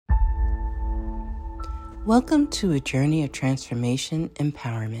Welcome to a journey of transformation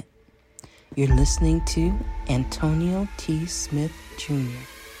empowerment. You're listening to Antonio T. Smith Jr.,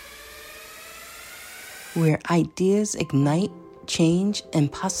 where ideas ignite, change,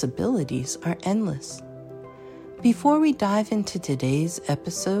 and possibilities are endless. Before we dive into today's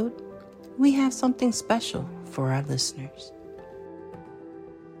episode, we have something special for our listeners.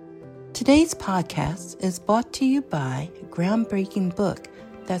 Today's podcast is brought to you by a groundbreaking book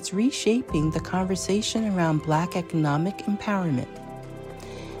that's reshaping the conversation around Black economic empowerment.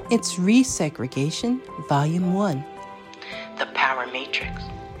 It's Resegregation, Volume 1, The Power Matrix,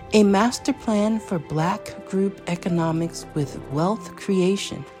 a master plan for Black group economics with wealth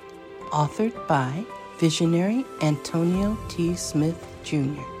creation, authored by visionary Antonio T. Smith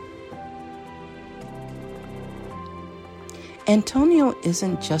Jr. Antonio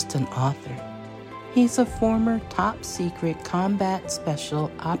isn't just an author. He's a former top-secret combat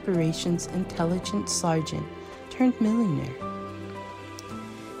special operations intelligence sergeant turned millionaire.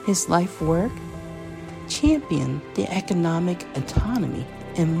 His life work championed the economic autonomy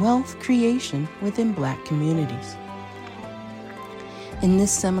and wealth creation within Black communities. In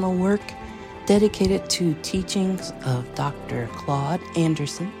this seminal work, dedicated to teachings of Dr. Claude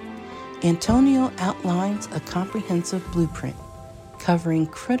Anderson, Antonio outlines a comprehensive blueprint covering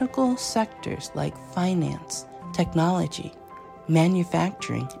critical sectors like finance, technology,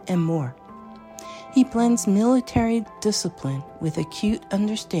 manufacturing, and more. He blends military discipline with acute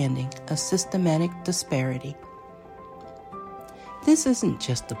understanding of systematic disparity. This isn't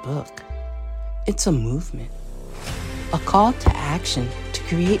just a book. It's a movement, a call to action to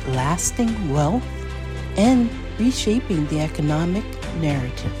create lasting wealth and reshaping the economic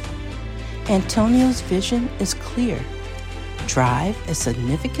narrative. Antonio's vision is clear. Drive a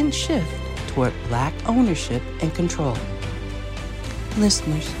significant shift toward Black ownership and control.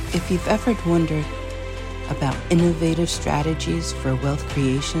 Listeners, if you've ever wondered about innovative strategies for wealth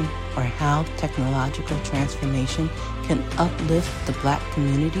creation or how technological transformation can uplift the Black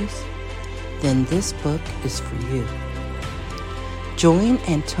communities, then this book is for you. Join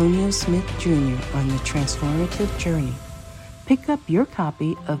Antonio Smith Jr. on the transformative journey. Pick up your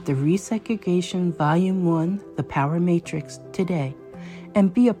copy of the Resegregation Volume 1, The Power Matrix, today,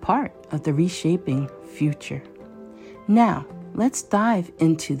 and be a part of the reshaping future. Now, let's dive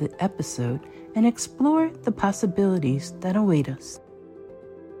into the episode and explore the possibilities that await us.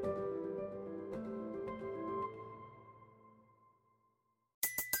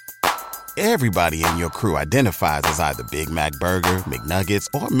 Everybody in your crew identifies as either Big Mac Burger, McNuggets,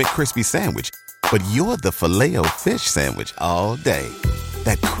 or McCrispy Sandwich. But you're the Filet-O-Fish Sandwich all day.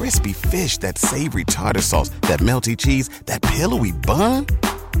 That crispy fish, that savory tartar sauce, that melty cheese, that pillowy bun.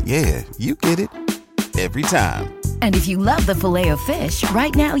 Yeah, you get it. Every time. And if you love the Filet-O-Fish,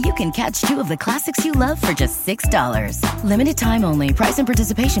 right now you can catch two of the classics you love for just $6. Limited time only. Price and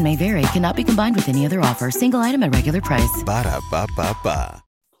participation may vary. Cannot be combined with any other offer. Single item at regular price. Ba-da-ba-ba-ba.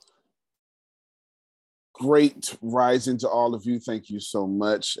 Great rising to all of you. Thank you so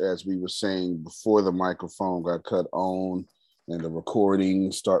much. As we were saying before the microphone got cut on and the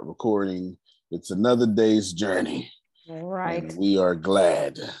start recording, it's another day's journey. All right. And we are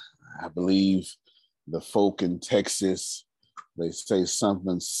glad. I believe the folk in Texas, they say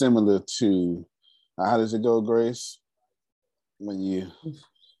something similar to, how does it go, Grace? When you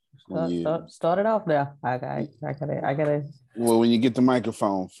start it off there. I gotta. Well, when you get the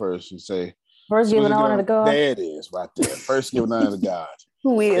microphone first, you say, first giving honor to God. There it is, right there. First giving honor to God.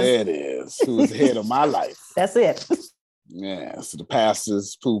 Who is? There it is. Who is the head of my life? That's it. Yeah. So the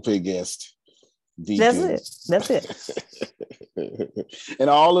pastors, pulpit guest, deacons. That's it. And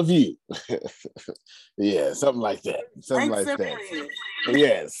all of you. Yeah, something like that. Something like that.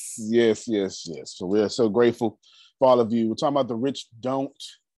 Yes. So we're so grateful for all of you. We're talking about the rich don't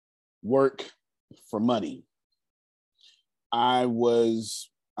work for money.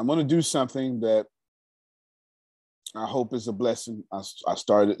 I'm going to do something that I hope is a blessing. I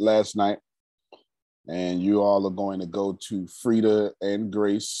started last night, and you all are going to go to Frida and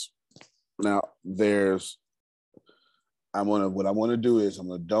Grace. Now, what I want to do is I'm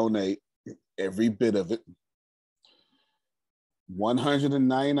going to donate every bit of it,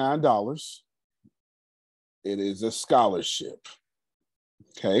 $199. It is a scholarship,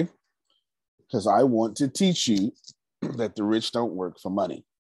 okay? Because I want to teach you that the rich don't work for money.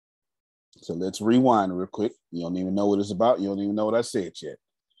 So let's rewind real quick. You don't even know what it's about. You don't even know what I said yet.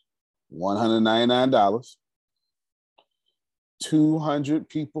 $199. 200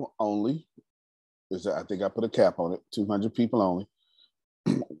 people only. I think I put a cap on it. 200 people only.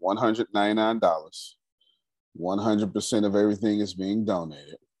 $199. 100% of everything is being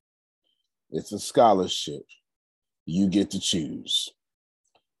donated. It's a scholarship. You get to choose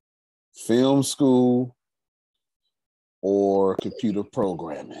film school or computer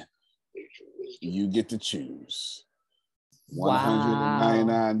programming. You get to choose.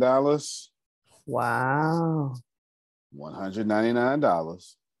 $199. Wow.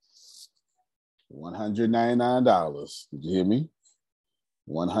 $199. $199. Did you hear me?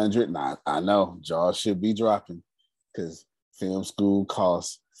 100. I know jaws should be dropping because film school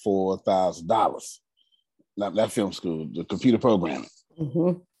costs $4,000. Not that film school, the computer programming.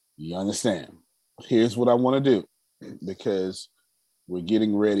 Mm-hmm. You understand? Here's what I want to do because we're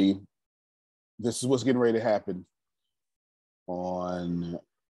getting ready. This is what's getting ready to happen. I'm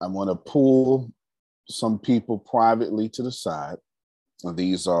going to pull some people privately to the side.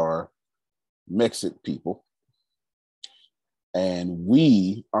 These are Mexican people. And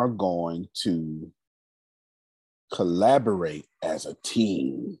we are going to collaborate as a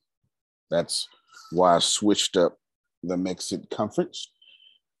team. That's why I switched up the Mexican conference,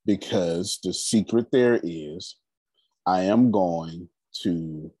 because the secret there is I am going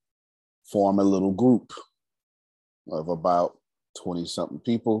to form a little group of about 20-something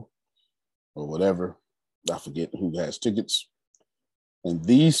people or whatever. I forget who has tickets. And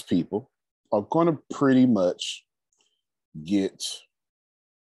these people are going to pretty much get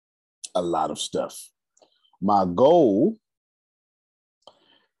a lot of stuff. My goal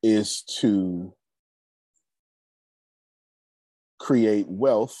is to create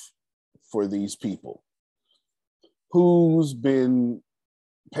wealth for these people. Who's been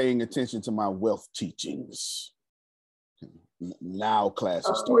paying attention to my wealth teachings? Now class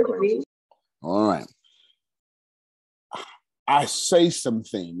is starting. All right. I say some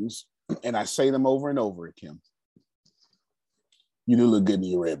things and I say them over and over, Kim. You do look good in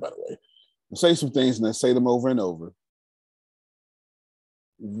your red, by the way. I say some things and I say them over and over.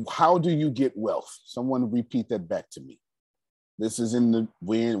 How do you get wealth? Someone repeat that back to me. This is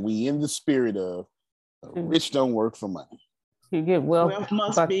we in the spirit of rich don't work for money. You get wealth. Wealth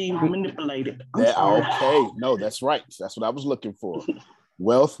must be manipulated. Okay, no, that's right. That's what I was looking for.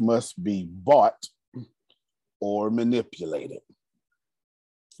 Wealth must be bought or manipulated.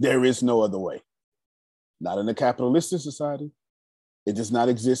 There is no other way. Not in a capitalistic society. It does not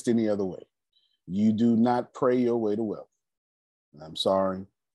exist any other way. You do not pray your way to wealth. I'm sorry.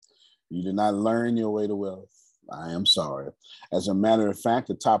 You do not learn your way to wealth. I am sorry. As a matter of fact,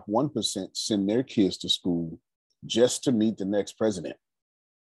 the top 1% send their kids to school just to meet the next president.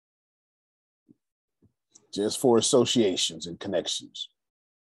 Just for associations and connections.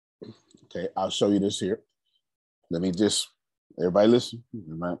 Okay, I'll show you this here. Everybody listen.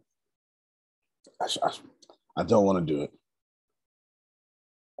 I don't want to do it.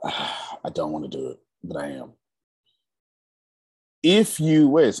 I don't want to do it, but I am.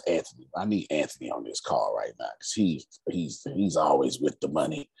 Where's Anthony? I need Anthony on this call right now because he's always with the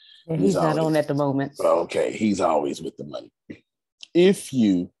money. Yeah, he's not on at the moment. Okay, he's always with the money.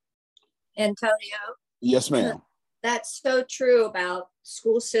 Antonio. Yes, ma'am. That's so true about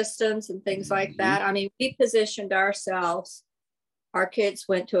school systems and things like that. I mean, we positioned ourselves. Our kids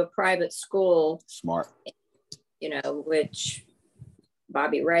went to a private school. Smart. Which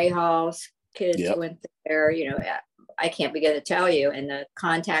Bobby Rahall's kids went there. I can't begin to tell you. And the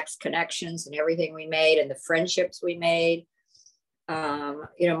contacts, connections, and everything we made, and the friendships we made.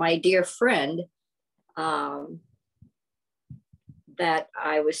 My dear friend that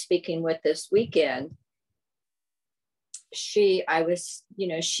I was speaking with this weekend, she has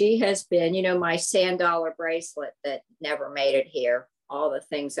been, my sand dollar bracelet that never made it here, all the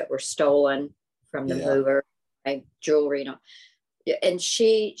things that were stolen from the mover, my jewelry, and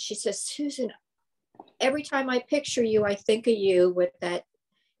she says, Susan, every time I picture you, I think of you with that.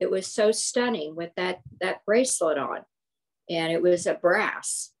 It was so stunning with that bracelet on, and it was a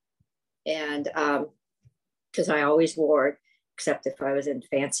brass, and because I always wore it, except if I was in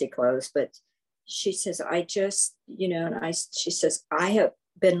fancy clothes. But she says, she says, I have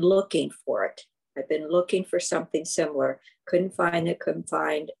been looking for it. I've been looking for something similar. Couldn't find,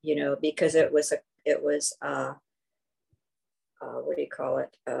 because it was what do you call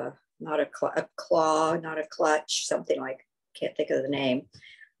it? Not a claw, not a clutch, something like, can't think of the name.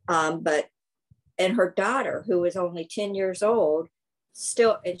 And her daughter, who was only 10 years old,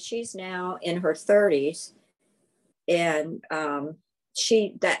 and she's now in her 30s. And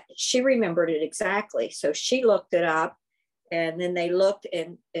she remembered it exactly. So she looked it up, and then they looked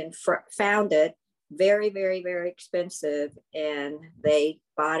and found it very, very, very expensive. And they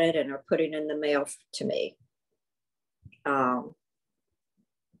bought it and are putting it in the mail to me. And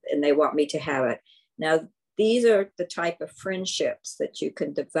they want me to have it. Now, these are the type of friendships that you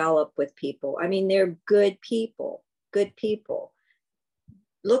can develop with people. I mean, they're good people.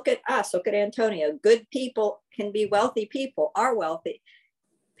 Look at us, look at Antonio. Good people can be wealthy people, are wealthy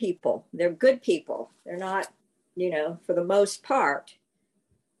people. They're good people. They're not, for the most part,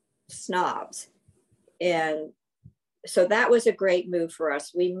 snobs. And so that was a great move for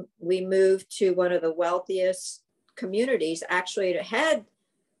us. We moved to one of the wealthiest communities. Actually, it had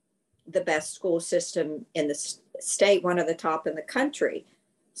the best school system in the state, one of the top in the country.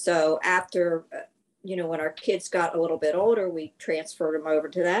 So after, when our kids got a little bit older, we transferred them over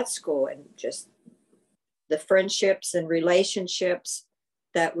to that school, and just the friendships and relationships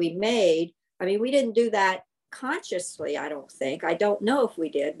that we made. I mean, we didn't do that consciously, I don't think. I don't know if we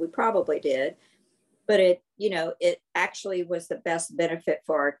did. We probably did. But it actually was the best benefit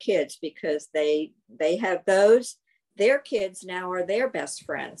for our kids, because they have those. Their kids now are their best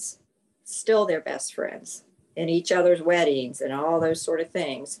friends, still their best friends, in each other's weddings and all those sort of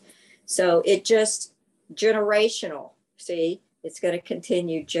things. So it just generational. See, it's going to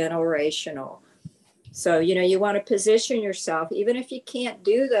continue generational. So, you want to position yourself, even if you can't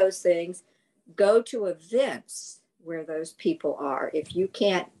do those things, go to events where those people are. If you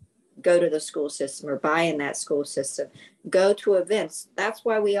can't go to the school system or buy in that school system, go to events. That's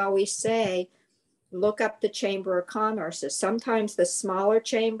why we always say, look up the Chamber of Commerce. Sometimes the smaller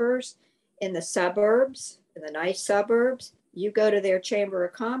chambers in the suburbs, in the nice suburbs, you go to their Chamber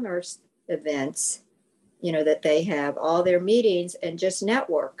of Commerce events, that they have all their meetings, and just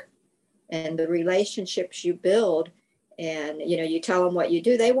network. And the relationships you build, and, you tell them what you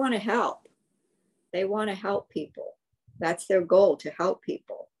do, they want to help. They want to help people. That's their goal, to help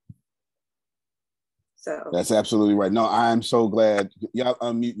people. So that's absolutely right. No, I'm so glad. Y'all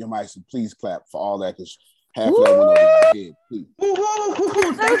unmute your mics and please clap for all that, because half of that went over my head. Please.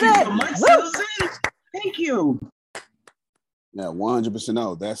 Thank you so much, Susan. Thank you. Yeah, 100%.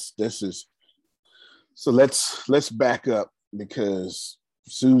 No, this is. So let's back up, because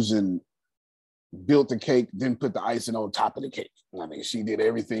Susan built the cake, then put the icing on top of the cake. I mean, she did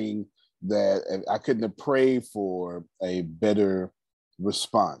everything that I couldn't have prayed for a better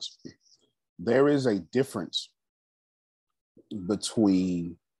response. There is a difference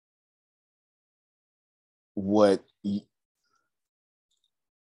between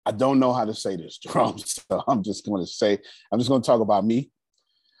I don't know how to say this, Jerome, so I'm just going to talk about me,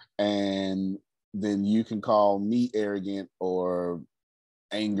 and then you can call me arrogant or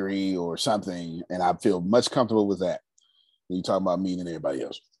angry or something, and I feel much comfortable with that. You talk about me and everybody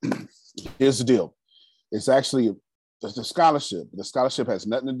else. Here's the deal. It's actually the scholarship. The scholarship has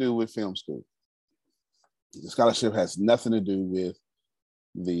nothing to do with film school. The scholarship has nothing to do with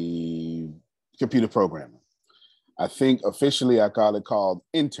the computer programming. I think officially I called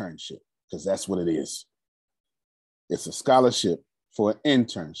internship, because that's what it is. It's a scholarship for an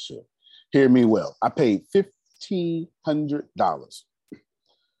internship. Hear me well. I paid $1,500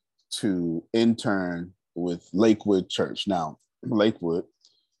 to intern with Lakewood Church. Now, Lakewood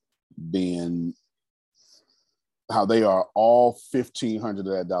being how they are, all $1,500 of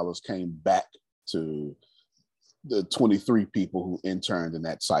that dollars came back to the 23 people who interned in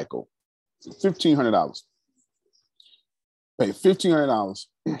that cycle. $1,500. Paid $1,500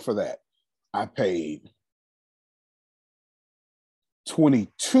 for that. I paid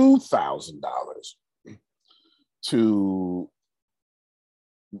 $22,000 to,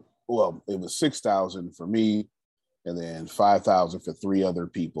 well, it was $6,000 for me, and then $5,000 for 3 other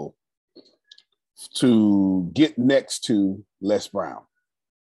people to get next to Les Brown.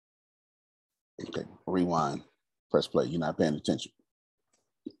 Okay, rewind, press play. You're not paying attention.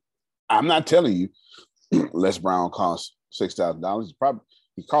 I'm not telling you Les Brown costs $6,000.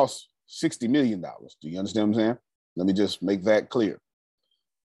 He costs $60 million. Do you understand what I'm saying? Let me just make that clear.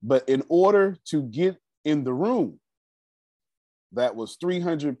 But in order to get in the room that was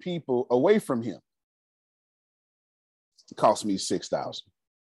 300 people away from him, it cost me $6,000.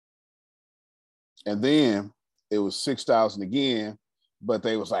 And then it was $6,000 again, but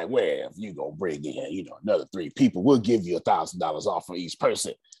they was like, well, if you gonna bring in, another 3 people, we'll give you $1,000 off for each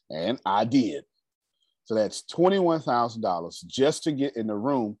person. And I did. So that's $21,000 just to get in the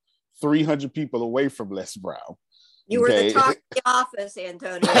room 300 people away from Les Brown. You were the talk of the office,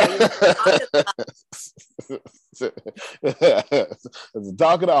 Antonio. The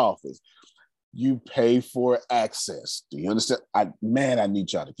talk of the office. You pay for access. Do you understand? I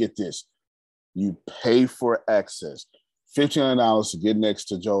need y'all to get this. You pay for access. $1,500 to get next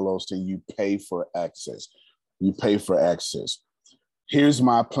to Joel Osteen. You pay for access. You pay for access. Here's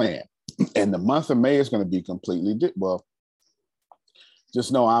my plan. And the month of May is going to be completely well.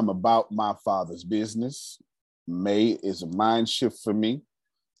 Just know I'm about my Father's business. May is a mind shift for me.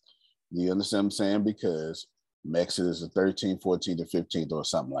 Do you understand what I'm saying? Because Mexit is the 13th, 14th, or 15th, or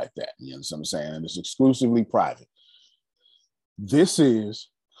something like that. You understand what I'm saying? And it's exclusively private. This is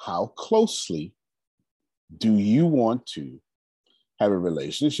how closely do you want to have a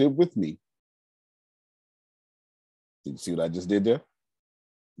relationship with me? Did you see what I just did there?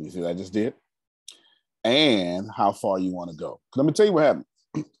 You see what I just did? And how far you want to go. Let me tell you what happened.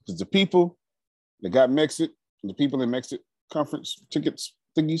 Because the people that got Mexit, the people in Mexit conference tickets,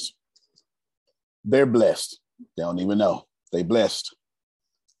 thingies, they're blessed. They don't even know. They blessed.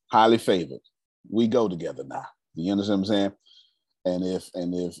 Highly favored. We go together now. You understand what I'm saying? And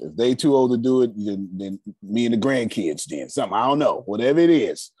if they too old to do it, then me and the grandkids then something. I don't know. Whatever it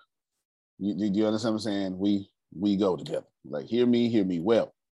is. You understand what I'm saying? We go together. Like hear me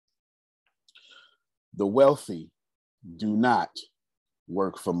well. The wealthy do not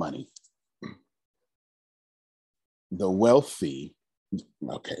work for money. The wealthy,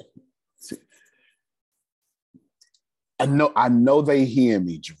 okay. I know they hear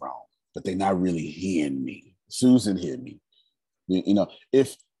me, Jerome, but they're not really hearing me. Susan hear me. You know,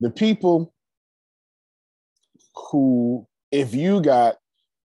 if the people who, if you got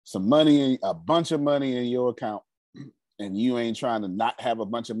some money, a bunch of money in your account, and you ain't trying to not have a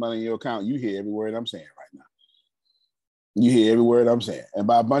bunch of money in your account, you hear every word I'm saying right now. You hear every word I'm saying. And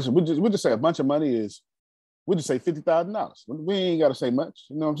by a bunch of, we'll just say a bunch of money is, we'll just say $50,000. We ain't got to say much.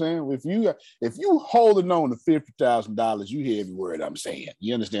 You know what I'm saying? If you holding on to $50,000, you hear every word I'm saying.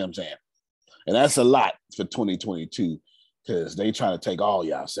 You understand what I'm saying? And that's a lot for 2022 because they trying to take all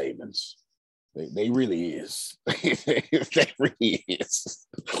y'all savings. They really is. They really is.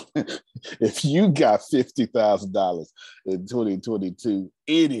 If you got $50,000 in 2022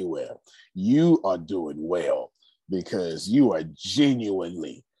 anywhere, you are doing well because you are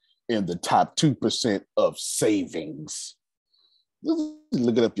genuinely in the top 2% of savings. Just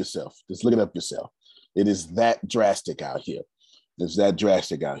look it up yourself. Just look it up yourself. It is that drastic out here. It's that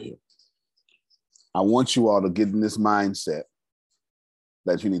drastic out here. I want you all to get in this mindset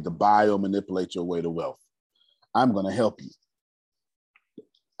that you need to buy or manipulate your way to wealth. I'm going to help you.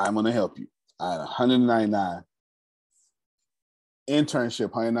 I'm going to help you. I had 199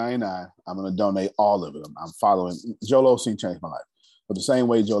 internship, 199. I'm going to donate all of it. I'm following. Joel Osteen changed my life. But the same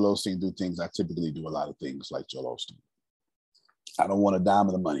way Joel Osteen do things, I typically do a lot of things like Joel Osteen. I don't want a dime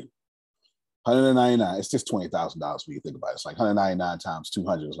of the money. 199, it's just $20,000 when you think about it. It's like 199 times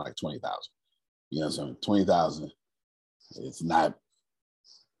 200 is like 20,000. You know what I'm saying? 20,000. It's not.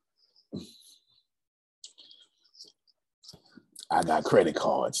 I got credit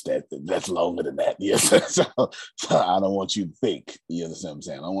cards that's longer than that. Yes. So I don't want you to think. You understand what I'm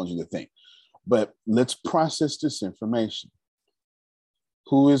saying? I don't want you to think. But let's process this information.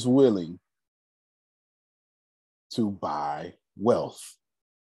 Who is willing to buy wealth?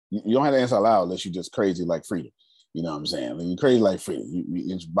 You don't have to answer out loud unless you're just crazy like Frida. You know what I'm saying? When you're crazy like Frida,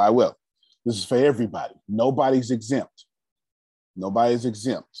 you buy wealth. This is for everybody. Nobody's exempt. Nobody's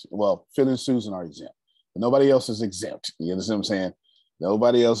exempt. Well, Phil and Susan are exempt. But nobody else is exempt. You understand what I'm saying?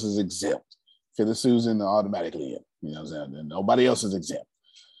 Nobody else is exempt. Phil and Susan are automatically in. You know what I'm saying? Nobody else is exempt.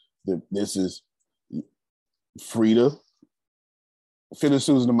 This is Frida, Phil and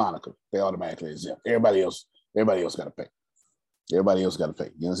Susan and Monica. They automatically exempt. Everybody else got to pay. Everybody else got to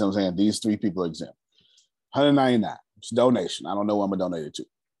pay. You know what I'm saying? These three people are exempt. 199. It's a donation. I don't know what I'm going to donate it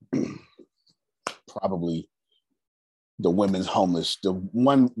to. Probably the women's homeless, the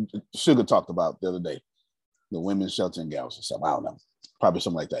one Sugar talked about the other day, the women's shelter in Galveston or something. I don't know. Probably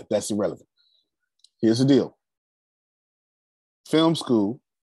something like that. That's irrelevant. Here's the deal. Film school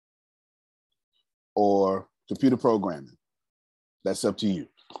or computer programming. That's up to you.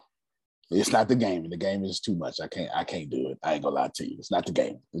 It's not the game. The game is too much. I can't do it. I ain't gonna lie to you. It's not the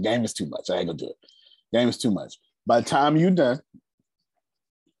game. The game is too much. I ain't gonna do it. The game is too much. By the time you're done,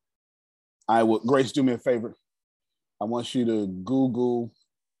 Grace, do me a favor. I want you to Google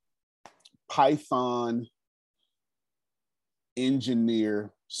Python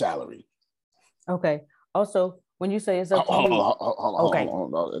engineer salary. Okay. Also, when you say it's up to you, okay.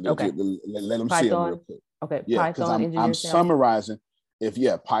 Hold on. Okay. Let them Python, see it real quick. Okay. Yeah, Python engineer I'm salary. summarizing.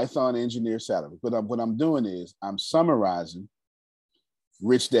 Python engineer salary. But what I'm doing is I'm summarizing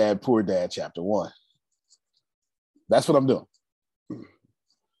Rich Dad, Poor Dad, Chapter 1. That's what I'm doing.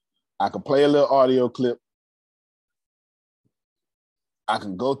 I can play a little audio clip. I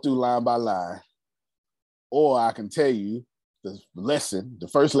can go through line by line, or I can tell you the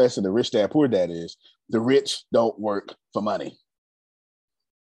first lesson of Rich Dad, Poor Dad is the rich don't work for money.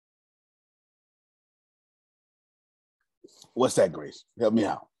 What's that, Grace? Help me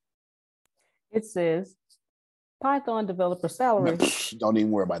out. It says Python developer salary. Don't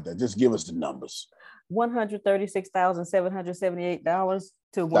even worry about that. Just give us the numbers. $136,778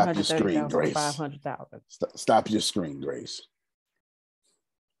 to $130,500. Stop your screen, Grace.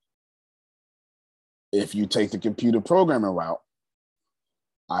 If you take the computer programming route,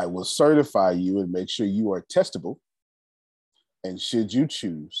 I will certify you and make sure you are testable. And should you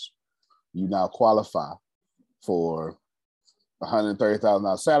choose, you now qualify for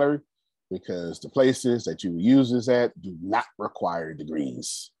 $130,000 salary because the places that you use this at do not require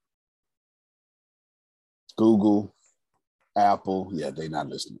degrees. Google, Apple, yeah, they're not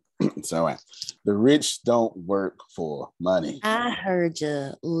listening. So the rich don't work for money. I heard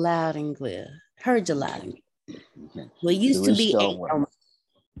you loud and clear. Heard you loud and clear. Okay. Well, used to be eight.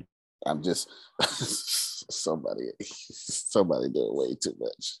 I'm just somebody doing way too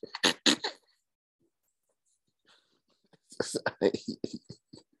much.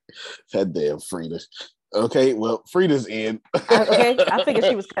 That damn Frida. Okay, well, Frida's in. Okay, I figured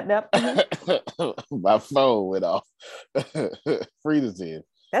she was cutting up. My phone went off. Frida's in.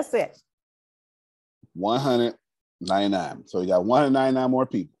 That's it. 199. So we got 199 more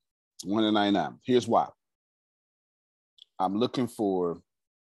people. 199. Here's why. I'm looking for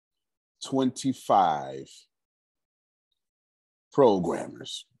 25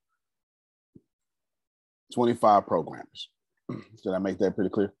 programmers. 25 programmers. Did I make that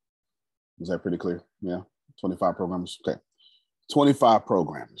pretty clear? Was that pretty clear? Yeah. 25 programmers. Okay. 25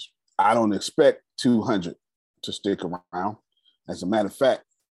 programmers. I don't expect 200 to stick around. As a matter of fact,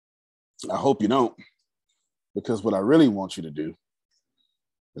 I hope you don't, because what I really want you to do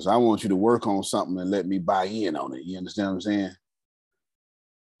is I want you to work on something and let me buy in on it. You understand what I'm saying?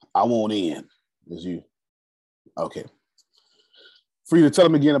 I want in. Is you. Okay. Frida, tell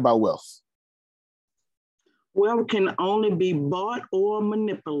them again about wealth. Wealth can only be bought or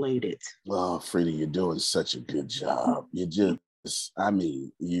manipulated. Oh, Frida, you're doing such a good job. You just, I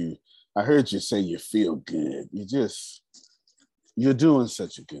heard you say you feel good. You're doing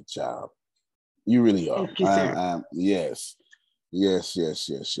such a good job. You really are. Thank you, sir. Yes.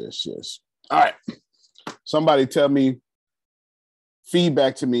 All right. Somebody tell me,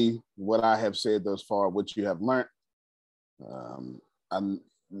 feedback to me what I have said thus far, what you have learned. I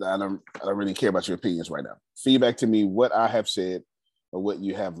don't really care about your opinions right now. Feedback to me what I have said or what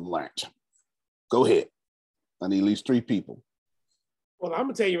you have learned. Go ahead. I need at least 3 people. Well, I'm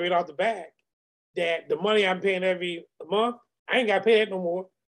gonna tell you right off the bat that the money I'm paying every month, I ain't gotta pay that no more.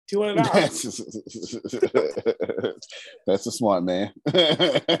 $200. That's a smart man.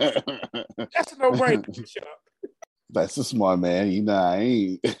 That's a no-brainer. Shut up. That's a smart man. You know, I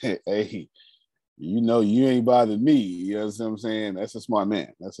ain't. Hey, you know, you ain't bothered me. You know what I'm saying? That's a smart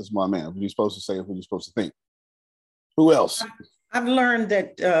man. That's a smart man. What you're supposed to say, what you're supposed to think. Who else? I've learned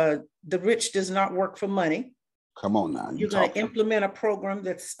that the rich does not work for money. Come on now. You're going to implement a program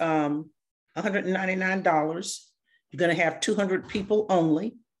that's $199. You're going to have 200 people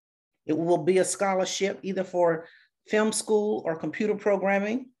only. It will be a scholarship either for film school or computer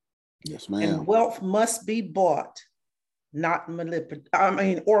programming. Yes, ma'am. And wealth must be bought, not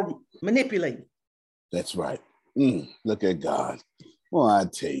manipulated. That's right. Look at God. Well, I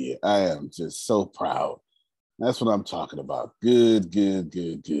tell you, I am just so proud. That's what I'm talking about. Good.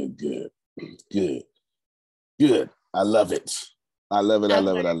 I love it. I love it.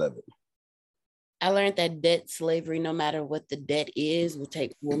 I learned that debt slavery, no matter what the debt is,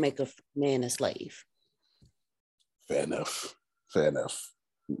 will make a man a slave. Fair enough.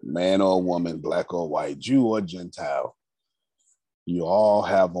 Man or woman, black or white, Jew or Gentile, you all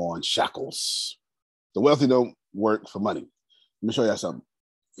have on shackles. The wealthy don't work for money. Let me show you something.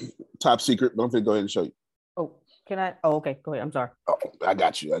 Top secret, but I'm going to go ahead and show you. Oh, can I? Oh, okay. Go ahead. I'm sorry. Oh, I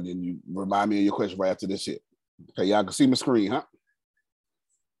got you. And then you remind me of your question right after this shit. Okay, y'all can see my screen, huh?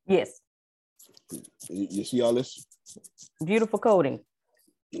 Yes. You see all this? Beautiful coding.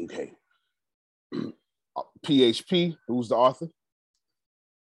 Okay. PHP, who's the author?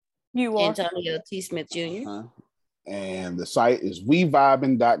 You are. Antonio T. Smith Jr. And the site is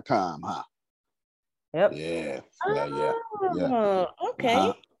wevibing.com, huh? Yep. Yeah.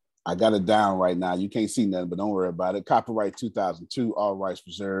 Okay. I got it down right now. You can't see nothing, but don't worry about it. Copyright 2002, all rights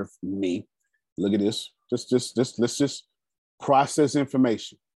reserved. Me. Look at this. Let's just process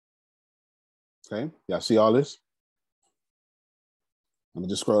information. Okay. Y'all see all this? I'm gonna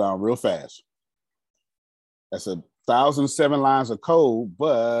just scroll down real fast. That's 1,007 lines of code,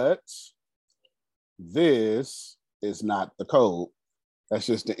 but this is not the code. That's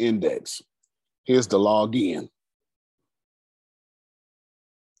just the index. Here's the login.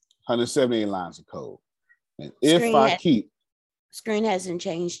 178 lines of code. And if I keep... Screen hasn't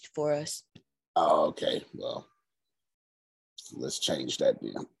changed for us. Oh, okay. Well, Let's change that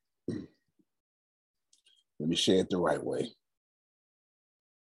then. Let me share it the right way.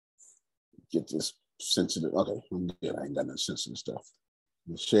 Get this sensitive. Okay, I'm good. I ain't got no sensitive stuff.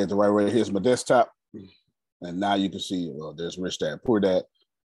 Let's share it the right way. Here's my desktop. And now you can see, well, there's Rich Dad Poor Dad.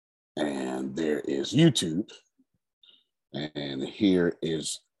 And there is YouTube. And here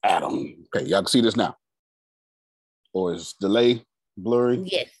is Adam. Okay, y'all can see this now. Or is delay blurry?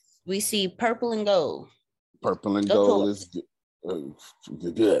 Yes, we see purple and gold. Purple and gold is good.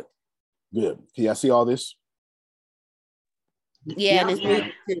 Good. Good. Can y'all see all this? Yeah, and it's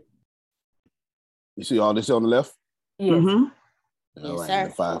moving too. You see all this on the left? Yes. Yes, All right. sir.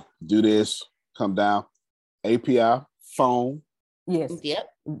 If I do this, come down. API, phone. Yes. Yep.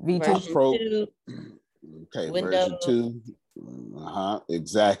 V2. Version Pro. 2. Okay, Windows. version 2.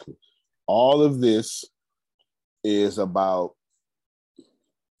 Exactly. All of this is about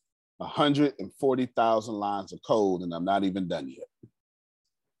 140,000 lines of code, and I'm not even done yet.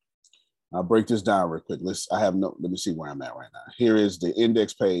 I'll break this down real quick. Let me see where I'm at right now. Here is the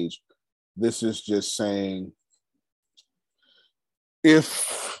index page. This is just saying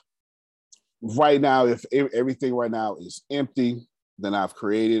if everything right now is empty, then I've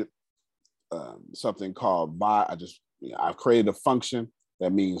created something called I've created a function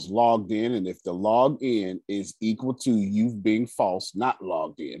that means logged in. And if the log in is equal to you being false, not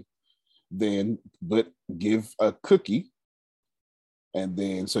logged in, then give a cookie. And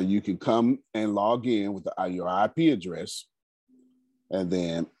then so you can come and log in with your IP address and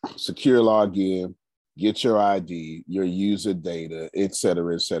then secure login, get your ID, your user data, et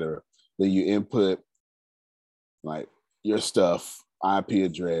cetera, et cetera. Then you input like your stuff, IP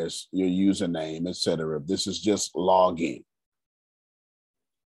address, your username, et cetera. This is just login.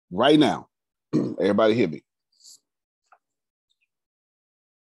 Right now, everybody hear me.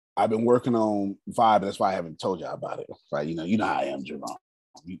 I've been working on Vibe. That's why I haven't told y'all about it. Right? You know how I am, Jerome.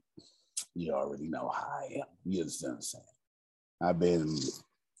 You already know how I am. You understand what I'm saying? I've been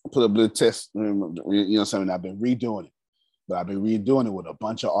put up a little test. You know something? I've been redoing it, but I've been redoing it with a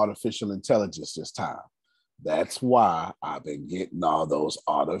bunch of artificial intelligence this time. That's why I've been getting all those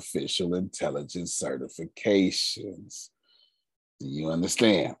artificial intelligence certifications. Do you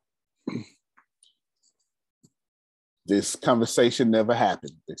understand? This conversation never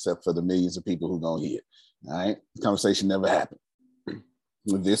happened, except for the millions of people who are going to hear it. All right? The conversation never happened.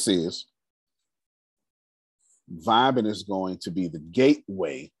 This is Vibing is going to be the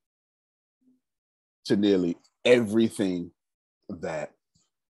gateway to nearly everything that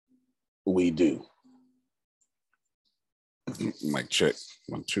we do. Mic check.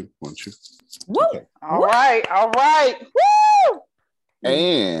 1, 2, 1, 2. Woo! Okay. All right. Woo!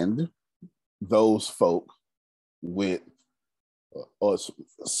 And those folk with, or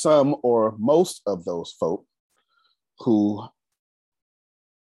some or most of those folk who've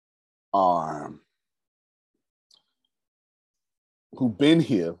been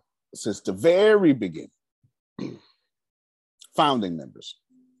here since the very beginning, founding members,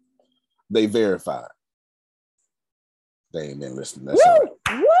 they verified. They ain't been listening. That's all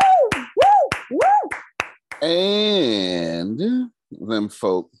right. And them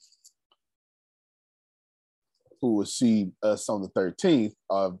folk who will see us on the 13th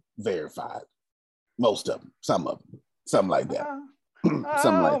are verified. Most of them, some of them, something like that. Something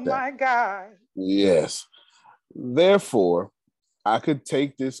like that. Oh my God. Yes. Therefore, I could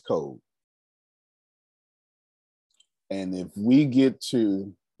take this code, and if we get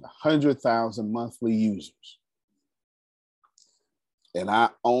to 100,000 monthly users, and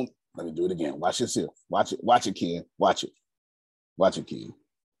let me do it again. Watch this here. Watch it, Ken. Watch it, Ken.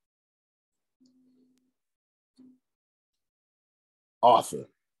 Author,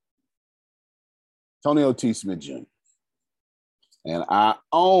 Tony O.T. Smith Jr. And I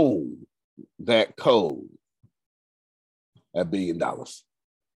own that code at $1 billion.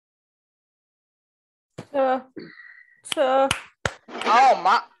 Oh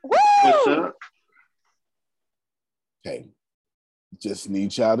my. Woo! What's up? Okay. Just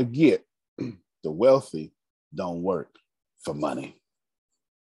need y'all to get the wealthy don't work for money.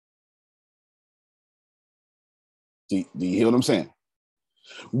 Do you hear what I'm saying?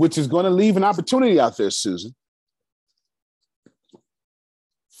 Which is going to leave an opportunity out there, Susan,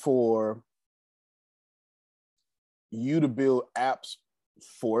 for you to build apps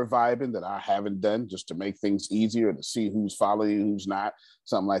for Vibing that I haven't done, just to make things easier, to see who's following you, who's not,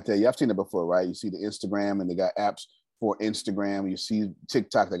 something like that. You've seen it before, right? You see the Instagram, and they got apps for Instagram. You see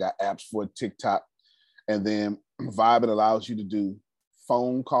TikTok, they got apps for TikTok. And then Vibing allows you to do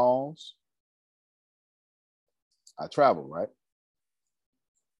phone calls. I travel, right?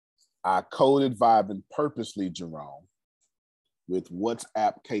 I coded Vibing purposely, Jerome, with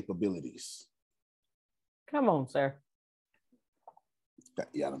WhatsApp capabilities. Come on, sir.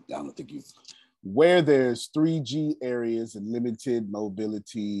 Yeah, I don't think you. Where there's 3G areas and limited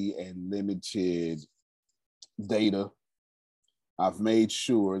mobility and limited data, I've made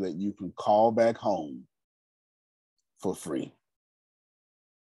sure that you can call back home for free.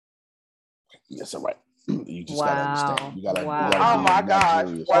 Yes, all right. You just gotta understand. You gotta. Oh my gosh!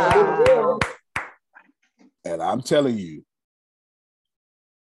 Wow. And I'm telling you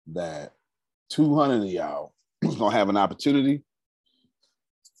that 200 of y'all is gonna have an opportunity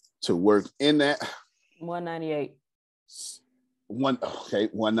to work in that. 198.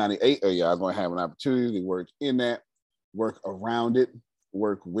 198 of y'all gonna have an opportunity to work in that, work around it,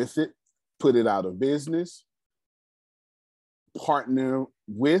 work with it, put it out of business, partner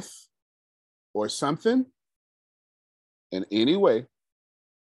with or something in any way,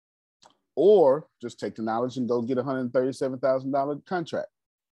 or just take the knowledge and go get a $137,000 contract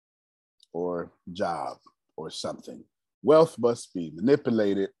or job or something. Wealth must be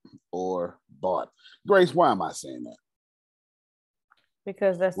manipulated or bought. Grace, why am I saying that?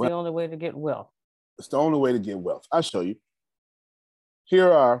 Because that's the only way to get wealth. It's the only way to get wealth. I'll show you.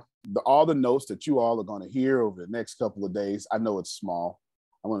 Here are all the notes that you all are going to hear over the next couple of days. I know it's small.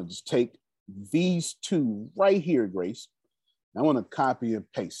 I want to just take these two right here, Grace. I want to copy and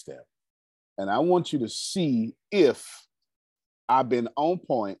paste them. And I want you to see if I've been on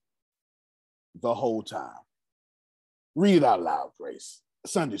point the whole time. Read it out loud, Grace.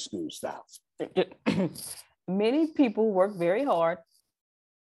 Sunday school style. Many people work very hard.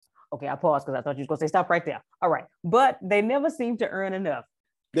 Okay, I paused because I thought you were going to say stop right there. All right. But they never seem to earn enough.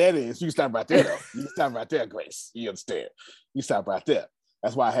 That is. You can stop right there, though. You can stop right there, Grace. You understand? You stop right there.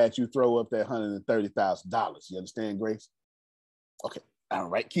 That's why I had you throw up that $130,000. You understand, Grace? Okay. All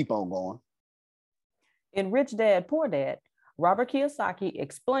right. Keep on going. In Rich Dad, Poor Dad, Robert Kiyosaki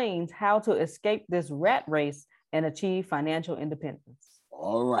explains how to escape this rat race and achieve financial independence.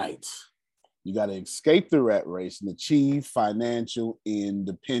 All right. You got to escape the rat race and achieve financial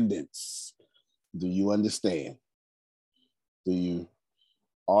independence. Do you understand?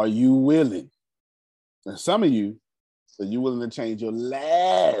 Are you willing? And some of you, are you willing to change your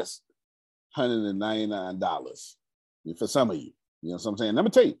last $199? For some of you, you know what I'm saying? Let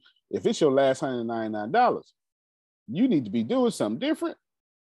me tell you, if it's your last $199, you need to be doing something different.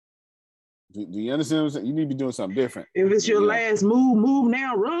 Do you understand what I'm saying? You need to be doing something different. If it's your last move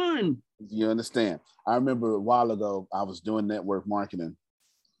now, run. You understand? I remember a while ago, I was doing network marketing,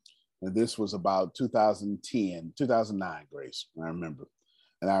 and this was about 2009, Grace, I remember.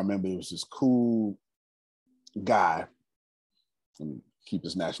 And I remember it was this cool guy, and keep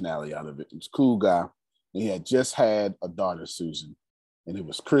his nationality out of it. It was a cool guy. And he had just had a daughter, Susan, and it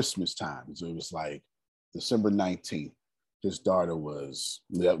was Christmas time. So it was like December 19th. His daughter was,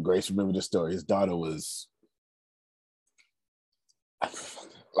 Grace, remember the story. His daughter was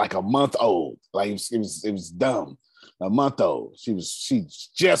like a month old. Like it was dumb. A month old. She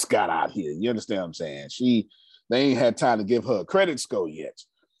just got out here. You understand what I'm saying? They ain't had time to give her a credit score yet.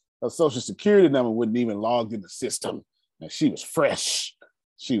 Her social security number wasn't even logged in the system. And she was fresh.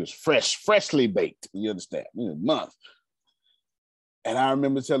 She was freshly baked. You understand? A month. And I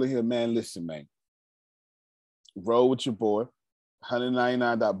remember telling her, man, listen, man, roll with your boy,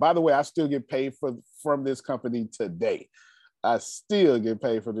 $199. By the way, I still get paid from this company today. I still get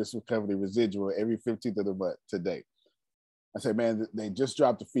paid for this company residual every 15th of the month today. I said, man, they just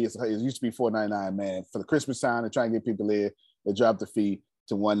dropped the fee. It used to be $4.99, man. For the Christmas time, they're trying to get people in. They dropped the fee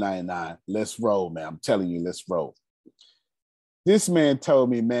to $1.99. Let's roll, man. I'm telling you, let's roll. This man told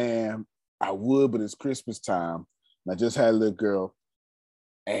me, man, I would, but it's Christmas time. And I just had a little girl,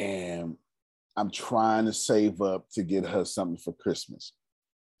 and I'm trying to save up to get her something for Christmas.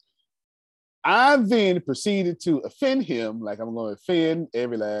 I then proceeded to offend him like I'm going to offend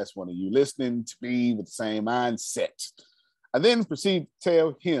every last one of you listening to me with the same mindset. I then proceeded to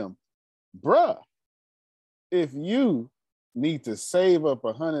tell him, bruh, if you need to save up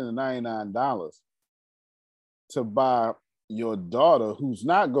 $199 to buy your daughter, who's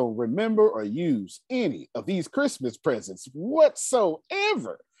not going to remember or use any of these Christmas presents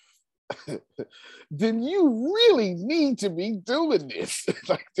whatsoever, then you really need to be doing this.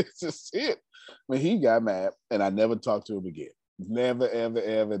 Like, this is it. When he got mad, and I never talked to him again. Never, ever,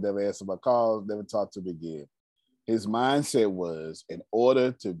 ever, never answered my calls, never talked to him again. His mindset was, in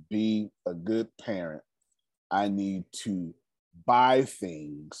order to be a good parent, I need to buy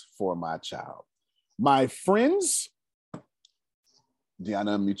things for my child. My friends,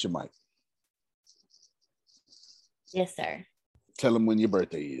 Deanna, unmute your mic. Yes, sir. Tell them when your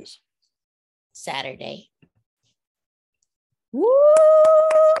birthday is. Saturday. Woo!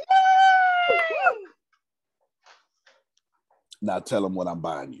 Now tell them what I'm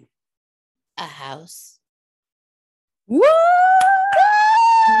buying you. A house. Woo!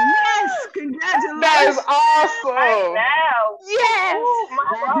 Yes, congratulations. That is awesome. Now. Yes. Oh my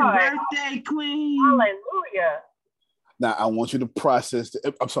God. Happy birthday, Queen. Hallelujah. Now I want you to process.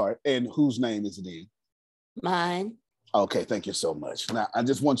 I'm sorry. And whose name is it in? Mine. Okay, thank you so much. Now I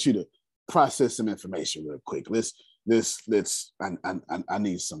just want you to process some information real quick. I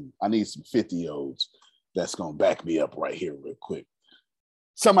need some 50-year-olds that's gonna back me up right here real quick.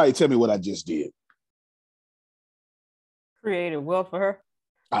 Somebody tell me what I just did. Created wealth for her.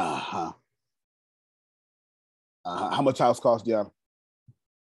 Uh-huh. How much house cost, Deanna?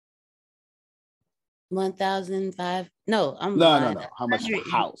 1,005. No, I'm No. lying. How much the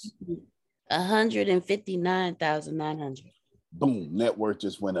house? 159,900. Boom, net worth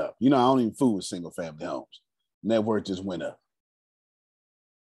just went up. You know, I don't even fool with single family homes. Net worth just went up.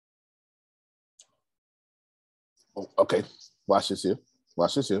 Oh, okay, watch this here.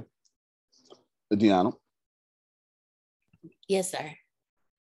 Deanna, Yes, sir.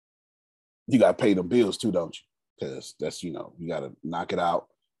 you got to pay the bills too, don't you? Because that's, you got to knock it out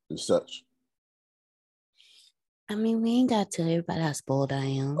and such. I mean, we ain't got to tell everybody how spoiled I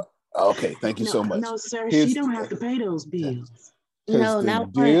am. Okay, thank you so much. No, sir, she don't have to pay those bills. No, the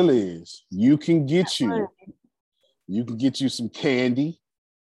not deal one. is you can get you some candy,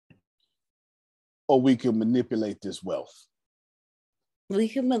 or we can manipulate this wealth. We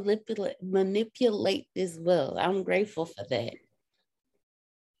can manipulate this well. I'm grateful for that.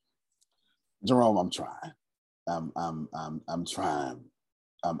 Jerome, I'm trying. I'm trying.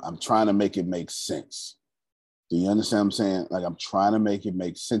 I'm trying to make it make sense. Do you understand what I'm saying? Like, I'm trying to make it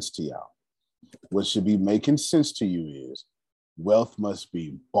make sense to y'all. What should be making sense to you is wealth must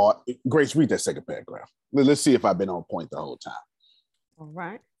be bought. Grace, read that second paragraph. Let's see if I've been on point the whole time. All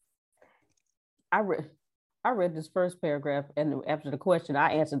right. I read this first paragraph, and after the question,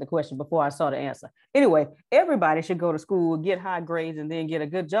 I answered the question before I saw the answer. Anyway, everybody should go to school, get high grades, and then get a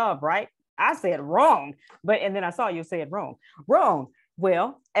good job, right? I said wrong, and then I saw you said wrong. Wrong.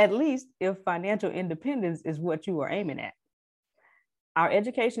 Well, at least if financial independence is what you are aiming at. Our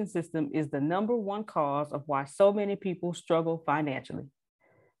education system is the number one cause of why so many people struggle financially.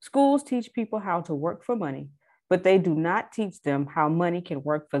 Schools teach people how to work for money, but they do not teach them how money can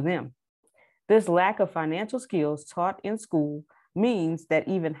work for them. This lack of financial skills taught in school means that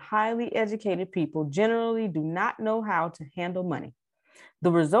even highly educated people generally do not know how to handle money.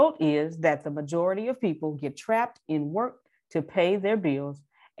 The result is that the majority of people get trapped in work to pay their bills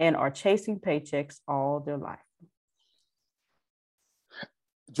and are chasing paychecks all their life.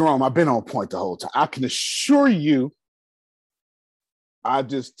 Jerome, I've been on point the whole time. I can assure you, I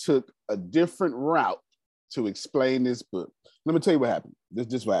just took a different route to explain this book. Let me tell you what happened. This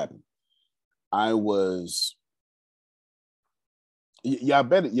is what happened.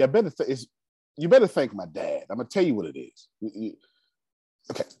 You better thank my dad. I'm gonna tell you what it is.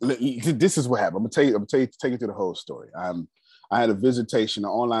 Okay, this is what happened. I'm gonna take you through the whole story. I had an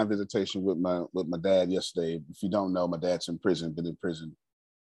online visitation with my dad yesterday. If you don't know, my dad's in prison, been in prison,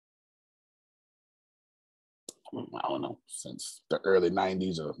 I don't know, since the early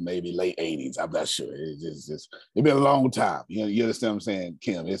 90s or maybe late 80s. I'm not sure. It's been a long time. You understand what I'm saying,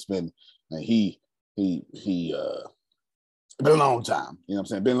 Kim? It's been been a long time. You know what I'm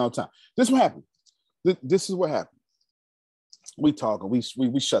saying? Been a long time. This is what happened. This is what happened. We talking, we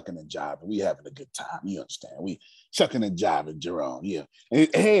shucking and jiving, we having a good time. You understand? We shucking and jiving, Jerome. Yeah.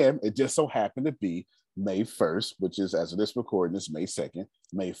 And it just so happened to be May 1st, which is, as of this recording, it's May 2nd.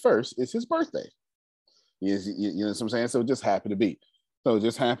 May 1st is his birthday. You know what I'm saying? So it just happened to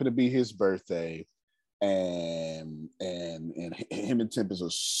be. His birthday. And him and Tempest are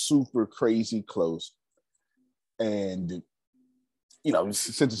super crazy close. And,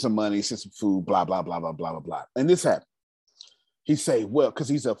 sent him some money, sent some food, blah, blah, blah, blah, blah, blah, blah. And this happened. He say, well, because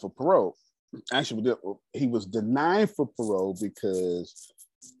he's up for parole. Actually, he was denied for parole because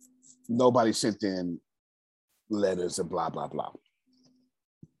nobody sent in letters and blah, blah, blah.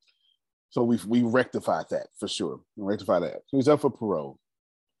 So we rectified that for sure. So he's up for parole.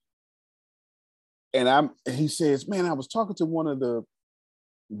 And he says, man, I was talking to one of the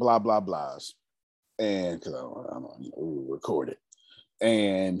blah, blah, blahs. And because I don't know, record it.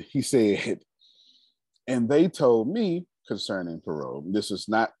 And he said, and they told me concerning parole, this is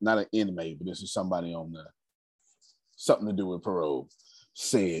not an inmate, but this is somebody on something to do with parole,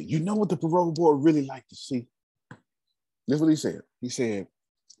 said, you know what the parole board really like to see? This is what he said. He said,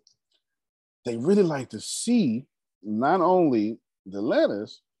 they really like to see not only the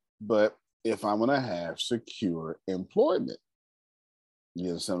letters, but if I'm going to have secure employment. You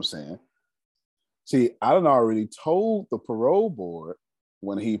know what I'm saying? See, I done already told the parole board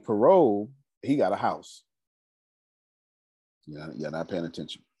when he paroled, he got a house. Yeah, you're not paying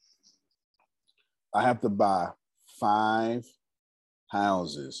attention. I have to buy 5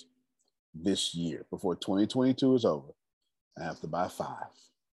 houses this year before 2022 is over. I have to buy 5.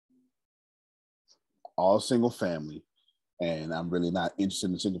 All single family. And I'm really not interested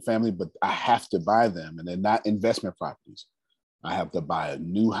in single family, but I have to buy them. And they're not investment properties. I have to buy a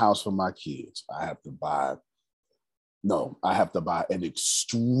new house for my kids. I have to buy an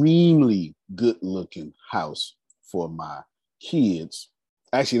extremely good looking house for my kids.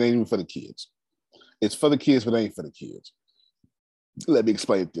 Actually, it ain't even for the kids. It's for the kids, but it ain't for the kids. Let me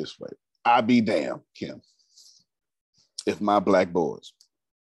explain it this way. I be damned, Kim, if my black boys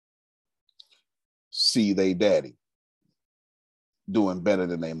see they daddy doing better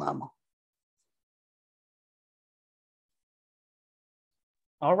than they mama.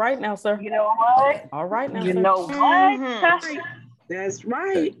 All right now, sir. You know what? All right now, you sir. know what? Mhm. That's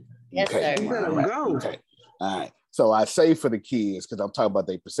right. Yes, Okay. sir. You better Right. go. Okay. All right. So I say for the kids because I'm talking about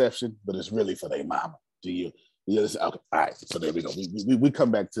their perception, but it's really for their mama. Do you understand? Okay. All right. So there we go. We come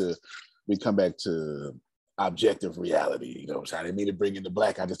back to objective reality. You know, so I didn't mean to bring in the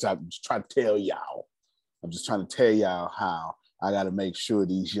black. I'm just trying to tell y'all. I'm just trying to tell y'all how I got to make sure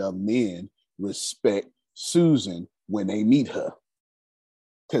these young men respect Susan when they meet her.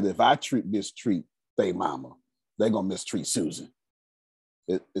 Because if I mistreat they mama, they're gonna mistreat Susan.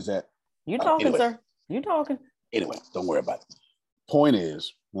 Is that You talking, anyway. sir? You talking? Anyway, don't worry about it. Point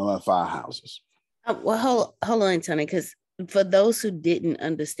is, we have 5 houses. Well, hold on, Tony, because for those who didn't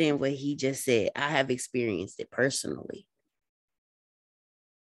understand what he just said, I have experienced it personally.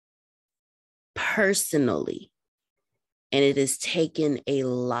 And it has taken a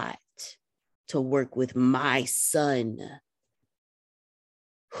lot to work with my son,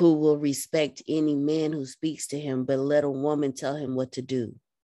 who will respect any man who speaks to him, but let a woman tell him what to do.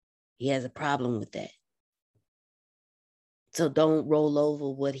 He has a problem with that. So don't roll over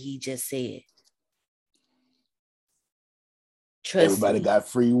what he just said. Trust Everybody me. got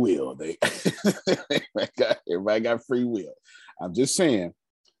free will. Everybody got free will. I'm just saying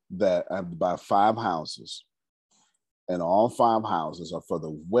that I have to buy 5 houses, and all 5 houses are for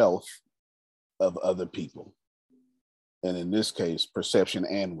the wealth of other people. And in this case, perception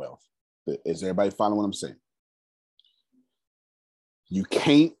and wealth. Is everybody following what I'm saying? You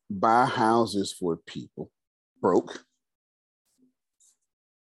can't buy houses for people broke.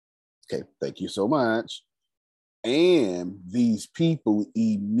 Okay, thank you so much. And these people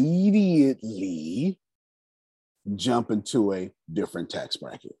immediately jump into a different tax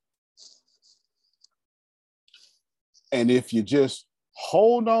bracket. And if you just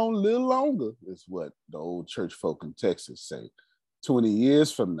hold on a little longer, is what the old church folk in Texas say. 20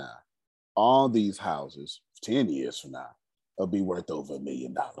 years from now, all these houses, 10 years from now, will be worth over $1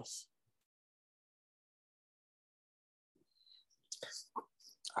 million. All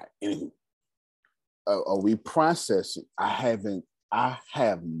right, anywho. Are we processing? I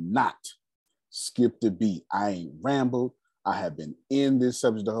have not skipped a beat. I ain't rambled. I have been in this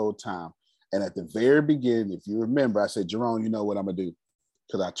subject the whole time. And at the very beginning, if you remember, I said, Jerome, you know what I'm going to do?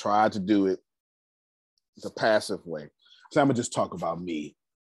 Because I tried to do it the passive way. So I'm going to just talk about me.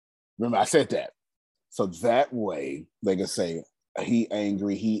 Remember, I said that. So that way, they can say, he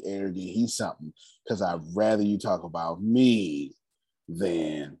angry, he arrogant, he's something. Because I'd rather you talk about me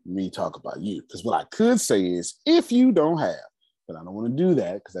than me talk about you. Because what I could say is, if you don't have, but I don't want to do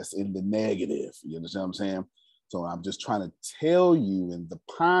that because that's in the negative. You understand what I'm saying? So I'm just trying to tell you in the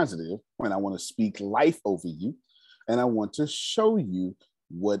positive, and I want to speak life over you, and I want to show you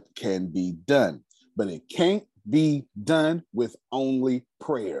what can be done. But it can't be done with only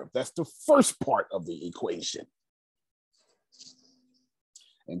prayer. That's the first part of the equation.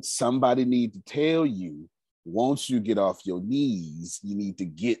 And somebody need to tell you, once you get off your knees, you need to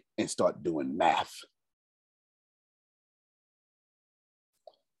get and start doing math.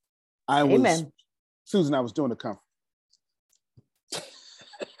 Susan, I was doing a conference.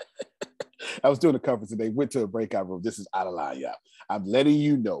 I was doing a conference and they went to a breakout room. This is out of line, y'all. I'm letting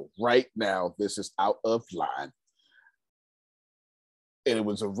you know right now, this is out of line. And it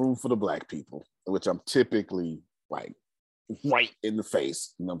was a room for the Black people, which I'm typically like right in the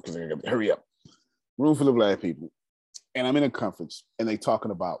face, you know, because they're gonna hurry up. Room for the Black people. And I'm in a conference and they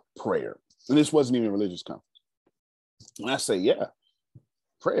talking about prayer. And this wasn't even a religious conference. And I say, yeah,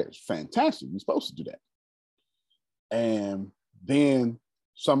 prayer is fantastic. You're supposed to do that. And then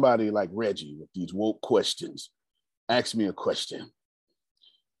somebody like Reggie with these woke questions asked me a question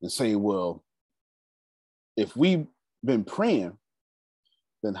and say, well, if we've been praying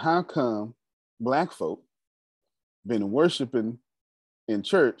then how come Black folk been worshiping in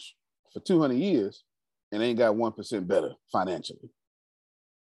church for 200 years and ain't got 1% better financially?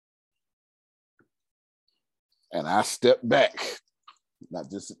 And I stepped back. Now,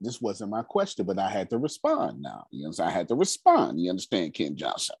 this wasn't my question, but I had to respond now. You know, so I had to respond. You understand, Ken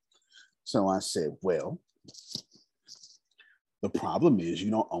Johnson? So I said, well, the problem is you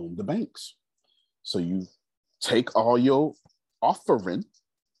don't own the banks. So you take all your offering,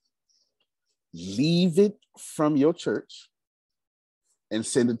 leave it from your church, and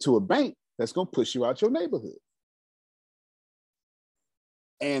send it to a bank that's going to push you out your neighborhood.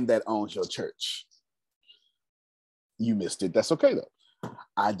 And that owns your church. You missed it. That's okay, though.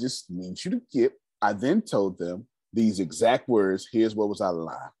 I just need you to get, I then told them these exact words. Here's what was out of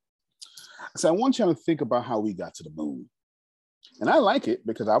line. So I want you to think about how we got to the moon. And I like it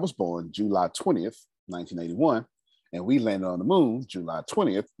because I was born July 20th, 1981, and we landed on the moon July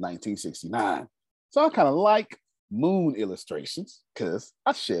 20th, 1969. So I kind of like moon illustrations because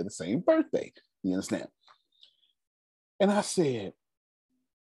I share the same birthday. You understand? And I said,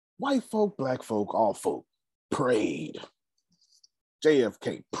 white folk, Black folk, all folk prayed.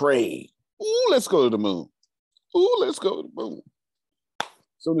 JFK prayed. Ooh, let's go to the moon. Ooh, let's go to the moon. As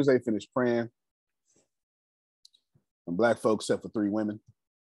soon as they finished praying, and Black folks, except for 3 women,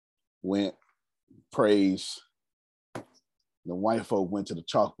 went, praised. The white folk went to the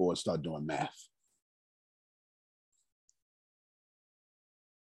chalkboard and started doing math.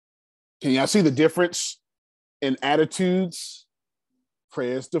 Can y'all see the difference in attitudes?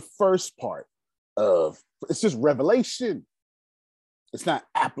 Prayer is the first part of, it's just revelation. It's not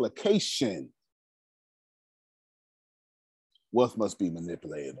application. Wealth must be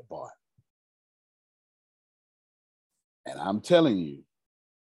manipulated apart. And I'm telling you,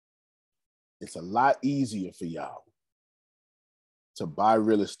 it's a lot easier for y'all to buy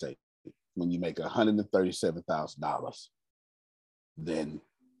real estate when you make $137,000 than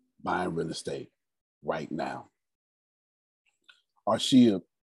buying real estate right now. Arshia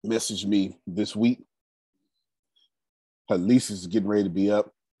messaged me this week. Her lease is getting ready to be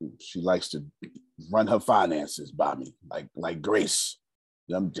up. She likes to run her finances by me, like Grace.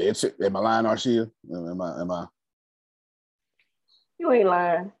 Am I lying, Arshia? Am I? You ain't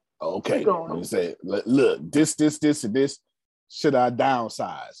lying. Okay. Let me say, look, this, and this. Should I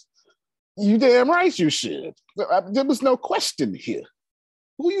downsize? You damn right you should. There was no question here.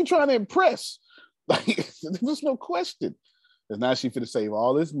 Who are you trying to impress? Like, there was no question. And now she finna save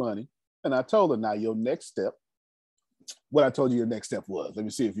all this money. And I told her, now your next step, what I told you your next step was. Let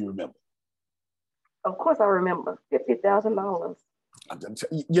me see if you remember. Of course I remember. $50,000.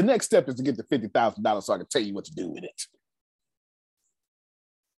 Your next step is to get the $50,000 so I can tell you what to do with it.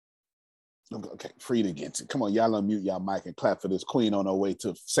 Okay, free to get it. Come on, y'all unmute y'all mic and clap for this queen on her way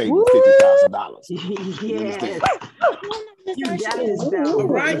to saving $50,000. Yes. You got it.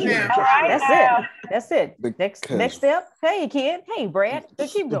 Right now. That's it. Next step. Hey, Ken. Hey, Brad.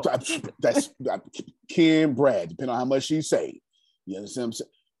 Let's keep going. That's Ken, Brad, depending on how much she saved. You understand what I'm saying?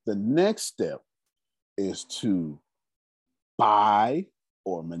 The next step is to buy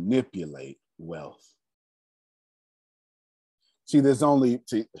or manipulate wealth. See,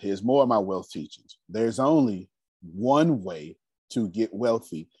 here's more of my wealth teachings. There's only one way to get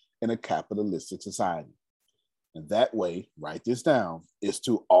wealthy in a capitalistic society. And that way, write this down, is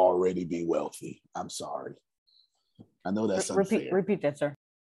to already be wealthy. I'm sorry. I know that's unfair. Repeat that, sir.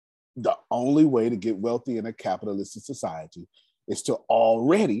 The only way to get wealthy in a capitalistic society is to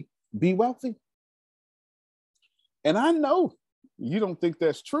already be wealthy. And I know you don't think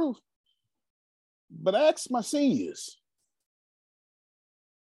that's true, but ask my seniors.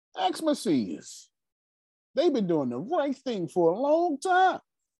 Ask my seniors. They've been doing the right thing for a long time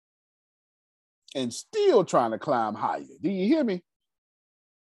and still trying to climb higher. Do you hear me?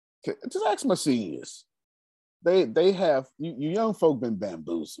 Just ask my seniors. They have, you young folk been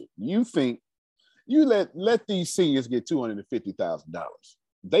bamboozled. You think, you let these seniors get $250,000.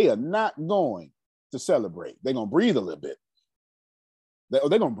 They are not going to celebrate. They're going to breathe a little bit. They're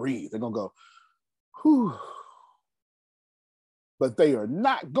going to breathe. They're going to go, whew. But they are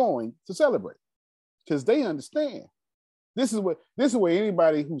not going to celebrate because they understand. This is where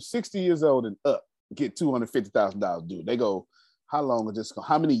anybody who's 60 years old and up get $250,000 do. They go, how long is this going?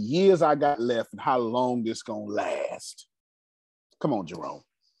 How many years I got left and how long this going to last? Come on, Jerome.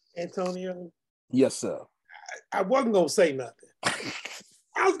 Antonio? Yes, sir. I wasn't going to say nothing.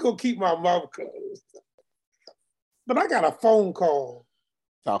 I was going to keep my mouth closed. But I got a phone call.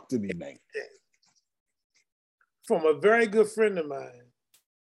 Talk to me, man. From a very good friend of mine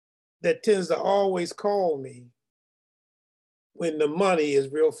that tends to always call me when the money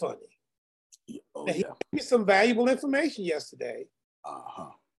is real funny. Oh, and he yeah. gave me some valuable information yesterday,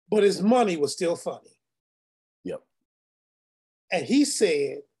 Uh-huh. but his money was still funny. Yep. And he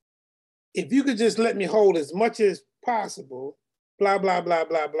said, if you could just let me hold as much as possible, blah, blah, blah,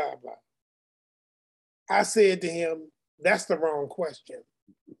 blah, blah, blah. I said to him, that's the wrong question.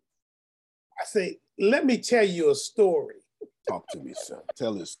 I say, let me tell you a story. Talk to me, sir.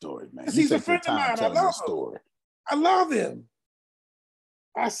 Tell his story, man. You He's a take your friend of mine. time I telling love his him. story. I love him.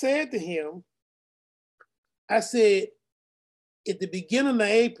 I said to him, I said, at the beginning of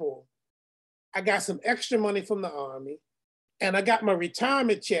April, I got some extra money from the Army and I got my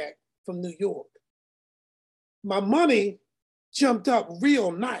retirement check from New York. My money jumped up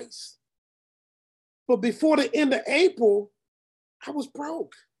real nice. But before the end of April, I was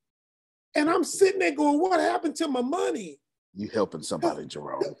broke. And I'm sitting there going, what happened to my money? You helping somebody,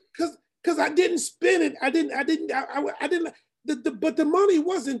 Jerome. Because I didn't spend it. I didn't, but the money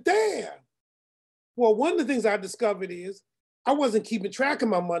wasn't there. Well, one of the things I discovered is I wasn't keeping track of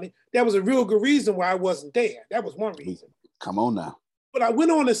my money. That was a real good reason why I wasn't there. That was one reason. Come on now. But I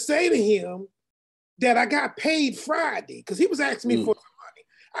went on to say to him that I got paid Friday because he was asking me for some money.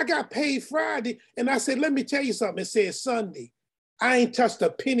 I got paid Friday and I said, let me tell you something. It said Sunday. I ain't touched a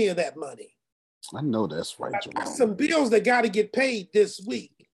penny of that money. I know that's right, I got Jerome. some bills that got to get paid this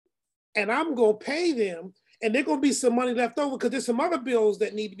week. And I'm going to pay them. And there's going to be some money left over because there's some other bills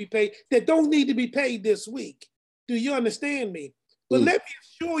that need to be paid that don't need to be paid this week. Do you understand me? But let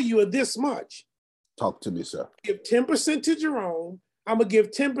me assure you of this much. Talk to me, sir. Give 10% to Jerome. I'm going to give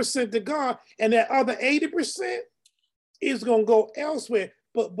 10% to God. And that other 80% is going to go elsewhere.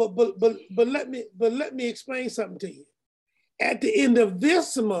 But let me explain something to you. At the end of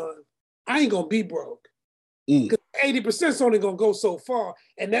this month, I ain't going to be broke. Because 80% is only going to go so far.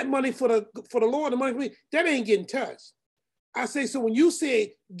 And that money for the Lord, the money for me, that ain't getting touched. I say, so when you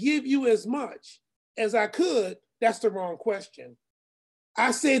say give you as much as I could, that's the wrong question.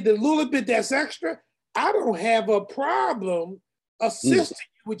 I said the little bit that's extra, I don't have a problem assisting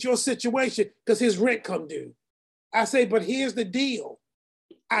you with your situation because his rent come due. I say, but here's the deal.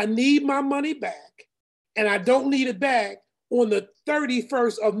 I need my money back and I don't need it back on the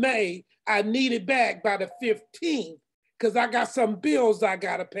 31st of May. I need it back by the 15th because I got some bills I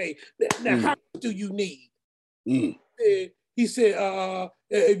got to pay. Now, how much do you need? He said,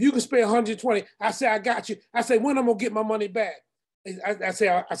 if you can spare 120, I said, I got you. I said, when I'm going to get my money back? I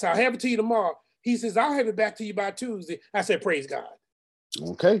said, I'll have it to you tomorrow. He says, I'll have it back to you by Tuesday. I said, praise God.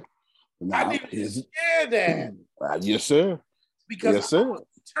 Okay. Now, I didn't share that. Yes, sir. Because I was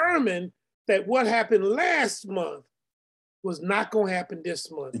determined that what happened last month was not going to happen this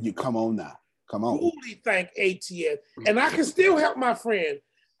month. You come on now. Come on. Truly thank ATS. And I can still help my friend.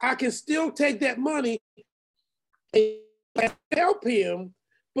 I can still take that money and help him,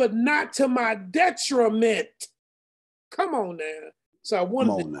 but not to my detriment. Come on now. So I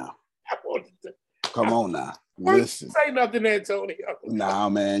wanted to. Come on now. Listen. Say nothing, Antonio. Nah,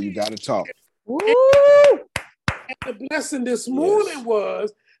 man, you got to talk. Woo! And the blessing this morning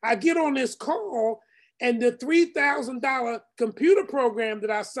was I get on this call and the $3,000 computer program that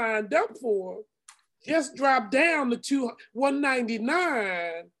I signed up for just dropped down to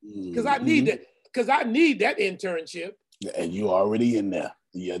 $199 because I need that. Because I need that internship. And you already in there.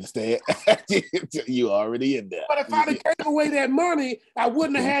 You understand? You already in there. But if I'd have gave away that money, I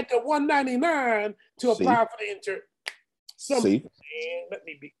wouldn't have had the $199 to apply for the intern. Let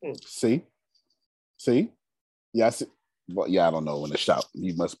me be. See? Yeah, I see. Well, yeah, I don't know when to shout.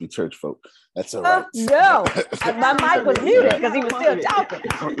 You must be church folk. That's all right. No, my mic was muted because he was still talking.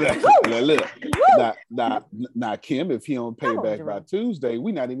 Look, now, Kim, if he don't pay back by Tuesday,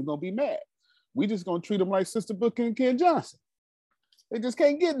 we're not even gonna be mad. We just gonna treat him like Sister Booker and Ken Johnson. They just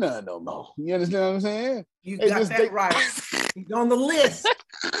can't get none no more. You understand what I'm saying? You got that right. He's on the list.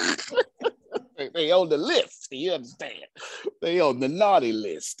 They on the list. You understand? They on the naughty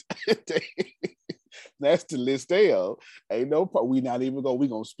list. That's the list they on. Ain't no problem. We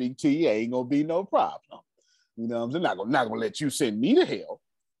gonna speak to you. Ain't gonna be no problem. You know what I'm saying? Not gonna let you send me to hell.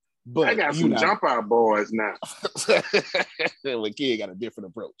 But I got some jump out boys now. Well, Kid got a different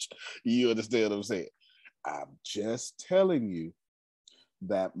approach. You understand what I'm saying? I'm just telling you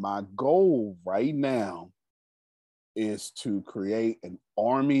that my goal right now is to create an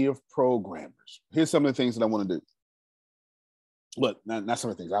army of programmers. Here's some of the things that I want to do. But not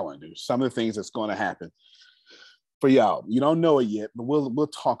some of the things I want to do. Some of the things that's going to happen for y'all. You don't know it yet, but we'll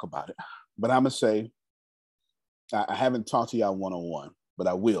talk about it. But I'm gonna say I haven't talked to y'all one-on-one, but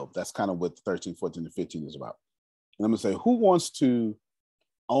I will. That's kind of what 13, 14, and 15 is about. And I'm gonna say, who wants to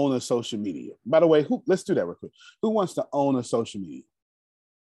own a social media? By the way, let's do that real quick. Who wants to own a social media?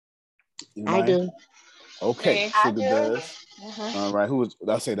 I do. Okay, I Sugar do. does. All right,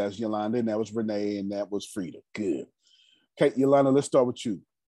 I'll say that's Yolanda, and that was Renee, and that was Frida. Good. Okay, Yolanda, let's start with you.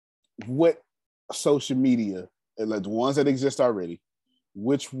 What social media, like the ones that exist already,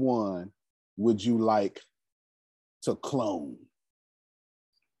 which one would you like to clone?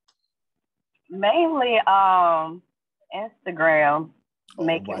 Mainly Instagram.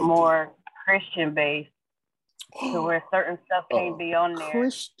 Make it more Christian based, to where certain stuff can't be on there.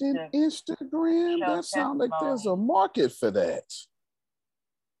 Christian Instagram? That sounds like there's a market for that.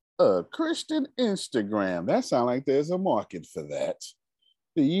 Christian Instagram. That sounds like there's a market for that.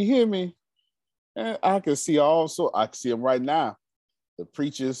 Do you hear me? And I can see I can see them right now. The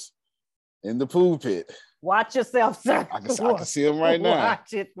preachers in the pulpit. Watch yourself, sir. I can see them right now.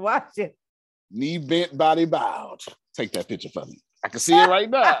 Watch it. Knee bent, body bowed. Take that picture from me. I can see it right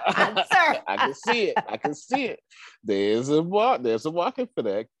now. I can see it. There's a market for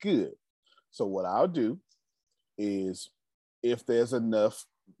that. Good. So what I'll do is, if there's enough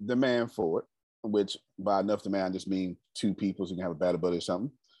demand for it, which by enough demand I just mean 2 people, so you can have a battle buddy or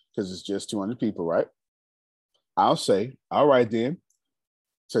something, because it's just 200 people, right? I'll say, all right then,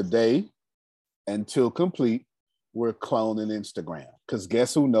 today until complete, we're cloning Instagram. Because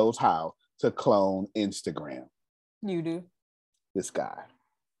guess who knows how to clone Instagram? You do. This guy.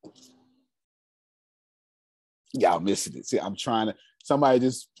 Y'all missing it. See, I'm trying to. Somebody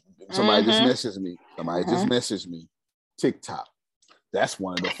just messaged me. Just messaged me. TikTok. That's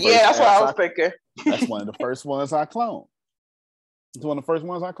one of the first. Yeah, that's what I was thinking. That's one of the first ones I cloned. It's one of the first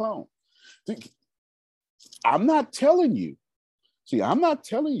ones I cloned. I'm not telling you. See, I'm not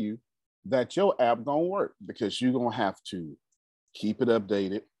telling you that your app gonna work, because you're gonna have to keep it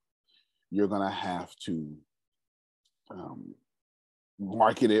updated. You're gonna have to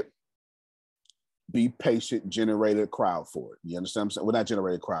market it, be patient, generate a crowd for it. You understand what I'm saying? Well, not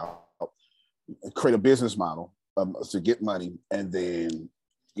generate a crowd, create a business model to get money, and then,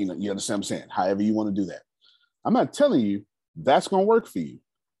 you understand what I'm saying? However you want to do that. I'm not telling you that's going to work for you.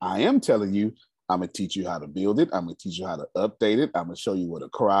 I am telling you, I'm going to teach you how to build it. I'm going to teach you how to update it. I'm going to show you what a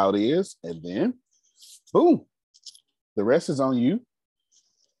crowd is, and then, boom, the rest is on you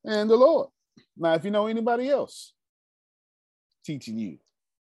and the Lord. Now, if you know anybody else teaching you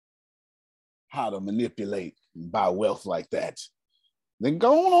how to manipulate and buy wealth like that, then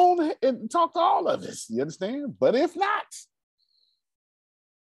go on and talk to all of us. You understand? But if not,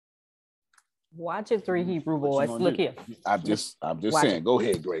 watch it, 3 Hebrew boys. Look here. I'm just saying. Go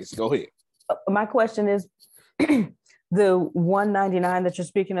ahead, Grace. Go ahead. My question is, the $199 that you're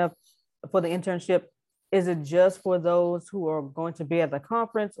speaking of for the internship, is it just for those who are going to be at the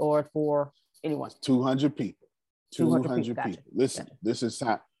conference, or for anyone? 200 people. 200 people. Gotcha. Listen, this is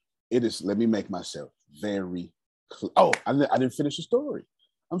how it is. Let me make myself very clear. Oh, I didn't finish the story.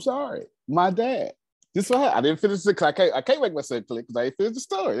 I'm sorry. My dad. This is what I didn't finish it. I can't make myself clear because I didn't finish the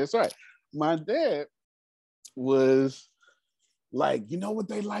story. That's right. My dad was like, you know what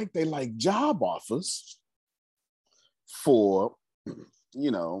they like? They like job offers for,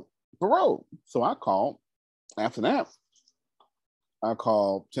 parole. So I called. After that, I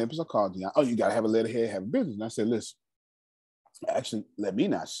called Tempest. I called Deanna. Oh, you got to have a letterhead, have a business. And I said, listen, actually, let me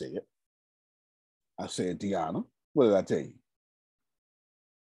not say it. I said, Deanna, what did I tell you?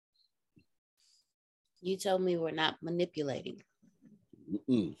 You told me we're not manipulating.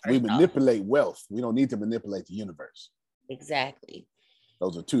 We manipulate wealth. We don't need to manipulate the universe. Exactly.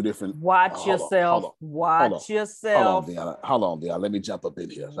 Those are 2 different. Watch yourself. Watch yourself. Hold on, Deanna. Let me jump up in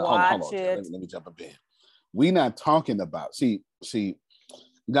here. Watch it. Let me jump up in. We're not talking about, see,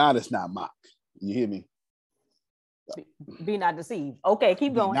 God is not mocked. You hear me? Be not deceived. Okay,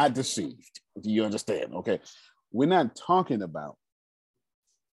 keep going. Be not deceived. Do you understand? Okay. We're not talking about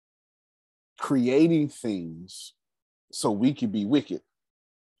creating things so we can be wicked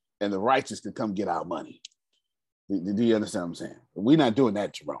and the righteous can come get our money. Do you understand what I'm saying? We're not doing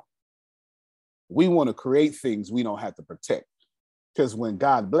that, Jerome. We want to create things we don't have to protect, because when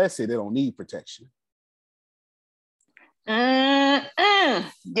God bless it, they don't need protection. Yes.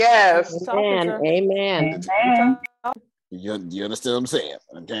 Amen. You understand what I'm saying?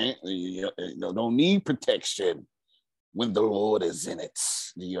 Okay. You don't need protection when the Lord is in it.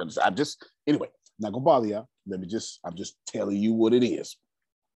 Do you understand? Anyway, not gonna bother y'all. I'm just telling you what it is.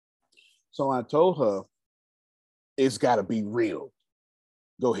 So I told her it's gotta be real.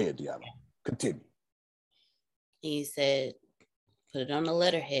 Go ahead, Deanna. Continue. He said, put it on the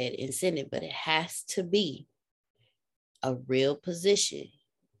letterhead and send it, but it has to be a real position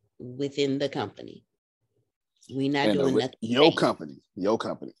within the company. We not and doing nothing. Your company.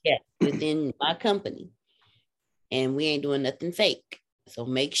 Yeah, within my company. And we ain't doing nothing fake. So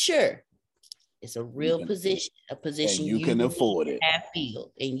make sure it's a real position, a position you can afford it. Have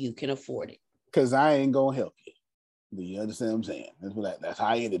filled, and you can afford it. Because I ain't gonna help you. Do you understand what I'm saying? That's how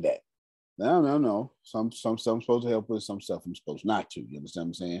I ended that. No. Some I'm supposed to help with, some stuff I'm supposed not to. You understand what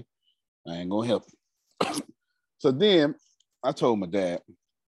I'm saying? I ain't gonna help you. So then I told my dad,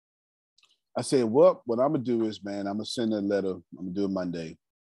 I said, well, what I'm gonna do is, man, I'm gonna send a letter. I'm gonna do it Monday,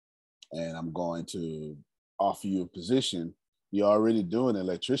 and I'm going to offer you a position. You're already doing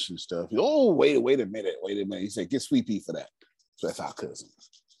electrician stuff. Oh, wait a minute. He said, get Sweet Pea for that. So that's our cousin.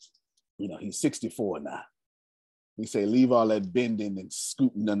 You know, he's 64 now. He said, leave all that bending and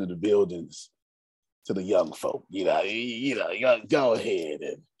scooting under the buildings to the young folk. You know, go ahead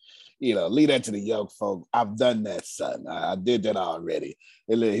and, leave that to the young folk. I've done that, son. I did that already.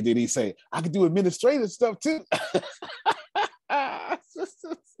 And then he say, I could do administrative stuff too.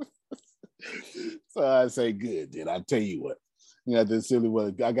 So I say, good, then. I tell you what. This silly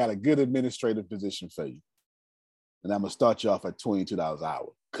one. I got a good administrative position for you. And I'm going to start you off at $22 an hour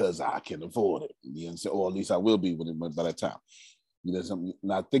because I can afford it. You know, or at least I will be by that time.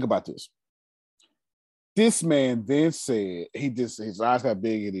 Now think about this. This man then said, his eyes got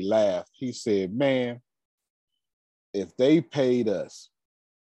big and he laughed. He said, man, if they paid us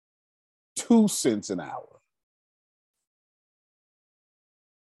 2 cents an hour,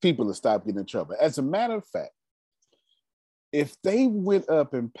 people will stop getting in trouble. As a matter of fact, if they went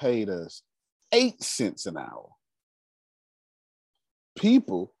up and paid us 8 cents an hour,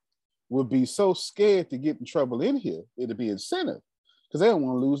 people would be so scared to get in trouble in here, it'd be incentive because they don't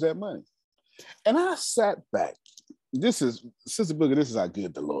want to lose that money. And I sat back. Sister Booger, this is how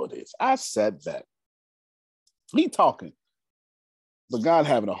good the Lord is. I sat back. He talking, but God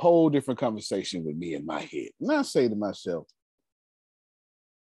having a whole different conversation with me in my head. And I say to myself,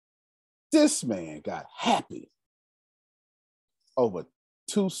 this man got happy over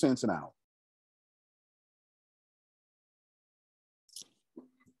 2 cents an hour.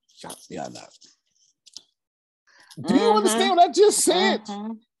 Yeah, do you understand what I just said?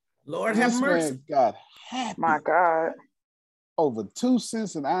 Lord have mercy. Man got happy. My God. Over 2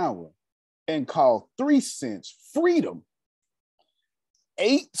 cents an hour and called 3 cents freedom.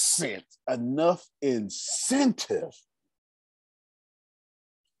 8 cents enough incentive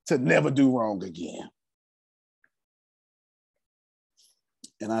to never do wrong again.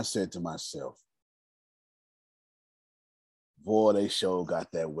 And I said to myself, boy, they sure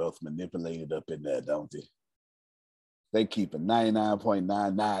got that wealth manipulated up in there, don't they? They keep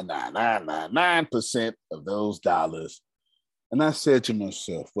 99.99999% of those dollars. And I said to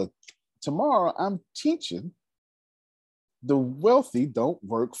myself, well, tomorrow I'm teaching the wealthy don't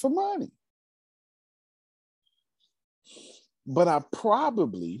work for money. But I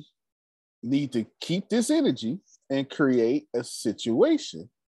probably need to keep this energy and create a situation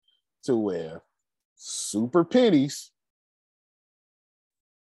to where super pennies,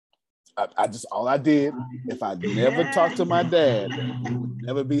 all I did, if I never talked to my dad, we would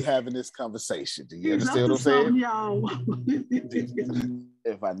never be having this conversation. Do you understand what I'm saying?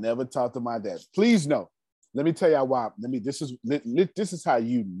 If I never talked to my dad, please know. Let me tell y'all why. This is how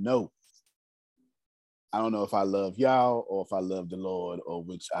you know. I don't know if I love y'all or if I love the Lord, or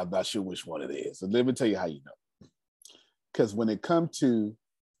which I'm not sure which one it is. So let me tell you how you know. Because when it comes to,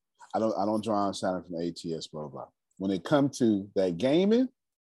 I don't draw on sounding from ATS, blah, blah. When it comes to that gaming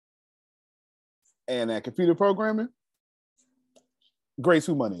and that computer programming, Grace,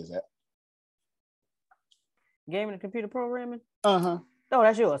 who money is that? Gaming and computer programming? Uh-huh. Oh,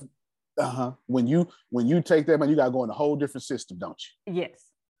 that's yours. Uh-huh. When you take that money, you gotta go in a whole different system, don't you? Yes.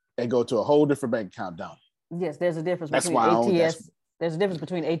 And go to a whole different bank account, don't you? Yes, there's a difference between ATS. There's a difference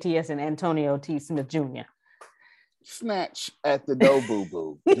between ATS and Antonio T. Smith Jr. Snatch at the door,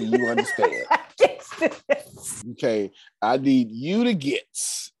 boo-boo. Do you understand? Okay, I need you to get.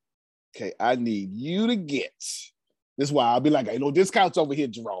 Okay, I need you to get. This is why I'll be like, ain't no discounts over here,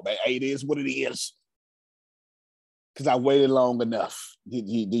 Jerome. Hey, it is what it is. Because I waited long enough. Do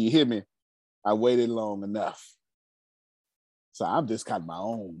you hear me? I waited long enough. So I'm just kind of my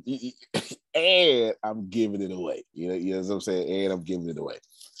own. And I'm giving it away. You know what I'm saying? And I'm giving it away.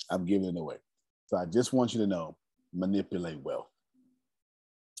 I'm giving it away. So I just want you to know, manipulate wealth.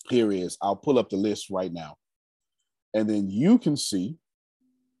 Here is, I'll pull up the list right now. And then you can see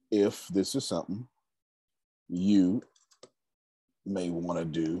if this is something you may want to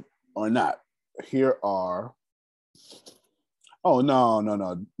do or not. Here are, oh,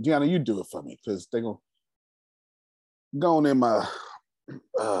 no. Gianna, you do it for me because they're going to go on in my,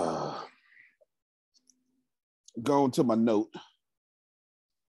 go into my note.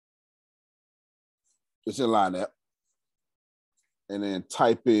 It's in Line App. And then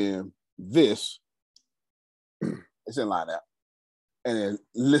type in this. It's in Line App. And then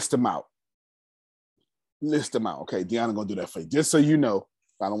list them out. List them out. Okay, Deanna gonna do that for you. Just so you know,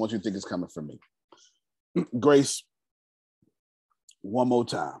 I don't want you to think it's coming from me. Grace, one more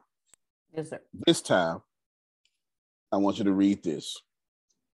time. Yes, sir. This time, I want you to read this.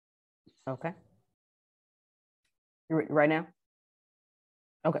 Okay. Right now?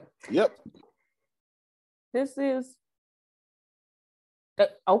 Okay. Yep. This is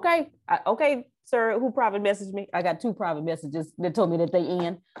okay. Okay, sir. Who private messaged me? I got 2 private messages that told me that they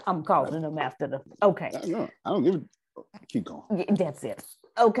in. I'm calling them after the. Okay. I don't give it. Keep going. Yeah, that's it.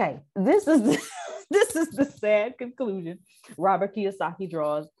 Okay. This is the sad conclusion Robert Kiyosaki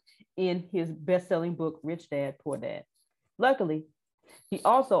draws in his best-selling book, Rich Dad, Poor Dad. Luckily, he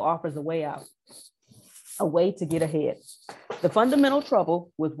also offers a way out, a way to get ahead. The fundamental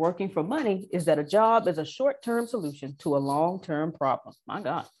trouble with working for money is that a job is a short-term solution to a long-term problem. My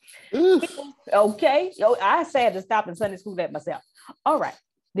God. Okay. I had to stop and Sunday school that myself. All right.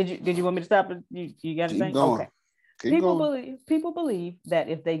 Did you want me to stop? You got anything? Okay. People believe that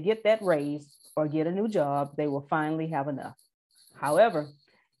if they get that raise or get a new job, they will finally have enough. However,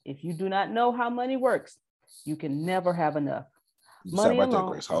 if you do not know how money works, you can never have enough. Money right alone.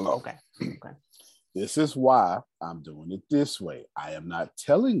 There, Grace. Hold on. Okay. This is why I'm doing it this way. I am not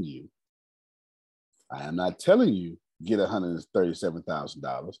telling you get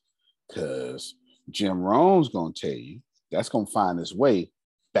 $137,000 because Jim Rohn's going to tell you that's going to find its way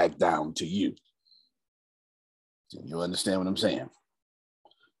back down to you. You understand what I'm saying?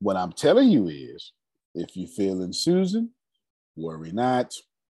 What I'm telling you is, if you're feeling Susan, worry not.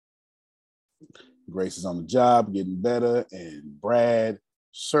 Grace is on the job, getting better, and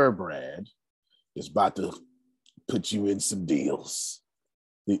Sir Brad, is about to put you in some deals.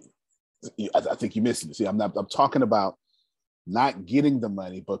 I think you're missing it. See, I'm talking about not getting the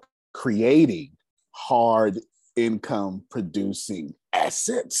money, but creating hard income producing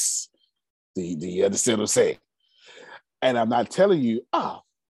assets. Do you understand what I'm saying? And I'm not telling you,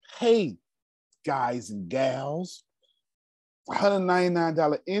 hey, guys and gals,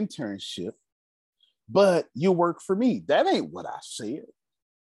 $199 internship, but you work for me. That ain't what I said.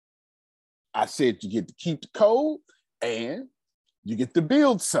 I said you get to keep the code and you get to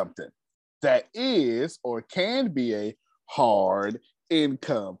build something that is or can be a hard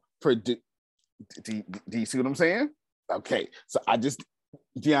income produce. Do you see what I'm saying? Okay, so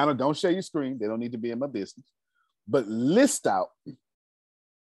Deanna, don't share your screen. They don't need to be in my business. But list out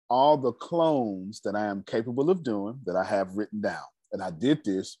all the clones that I am capable of doing that I have written down. And I did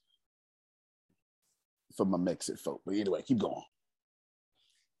this for my Mexit folk. But anyway, keep going.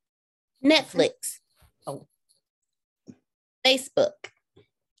 Netflix. Facebook.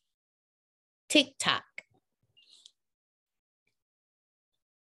 TikTok.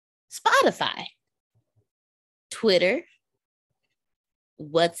 Spotify. Twitter.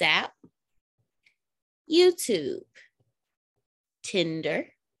 WhatsApp. YouTube. Tinder.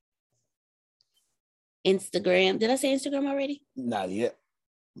 Instagram. Did I say Instagram already? Not yet.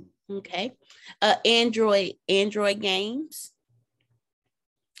 Okay. Android games.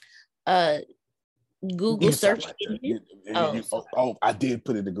 Google search engine. I did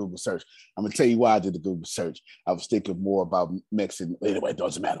put in the Google search. I'm gonna tell you why I did the Google search. I was thinking more about Mexican. Anyway, it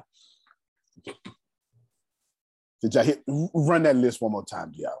doesn't matter. Did y'all run that list one more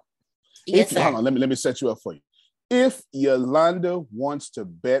time, y'all? Yes, sir. Hold on, let me set you up for you. If Yolanda wants to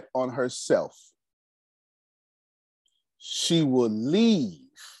bet on herself, she will leave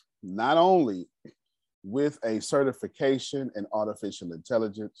not only with a certification in artificial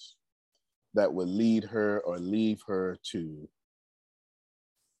intelligence that would lead her or leave her to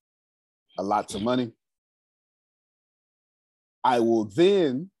a lots of money. I will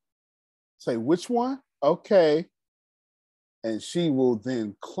then say, which one? Okay. And she will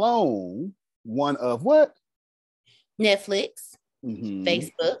then clone one of what? Netflix,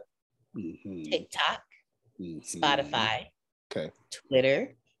 Facebook, TikTok, Spotify,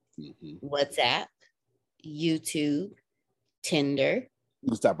 Twitter, WhatsApp, YouTube, Tinder. You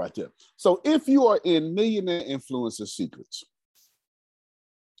can stop right there. So if you are in Millionaire Influencer Secrets,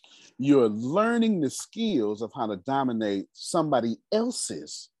 you're learning the skills of how to dominate somebody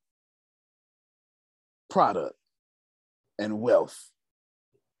else's product and wealth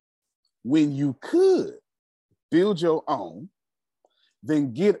when you could build your own,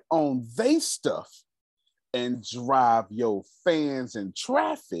 then get on they stuff and drive your fans and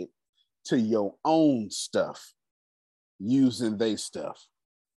traffic to your own stuff using they stuff.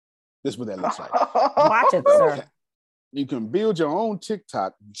 This is what that looks like. Watch it, sir. You can build your own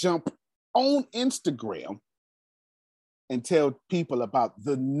TikTok, jump on Instagram, and tell people about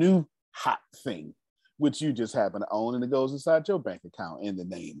the new hot thing, which you just happen to own, and it goes inside your bank account in the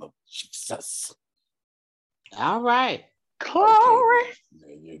name of Jesus. All right. Glory. Okay.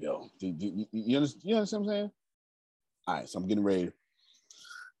 There you go. You understand what I'm saying? All right, so I'm getting ready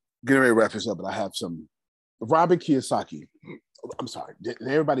to wrap this up, but I have some Robert Kiyosaki. I'm sorry. Did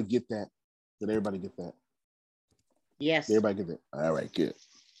everybody get that? Did everybody get that? Yes. Did everybody get that? All right, good.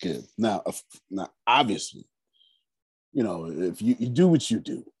 Now, obviously, you know, if you do what you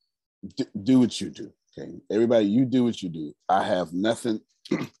do, do what you do. Okay, everybody, you do what you do. I have nothing.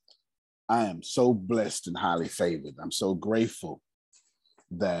 I am so blessed and highly favored. I'm so grateful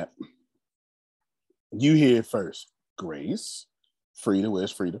that you hear first. Grace, Frida,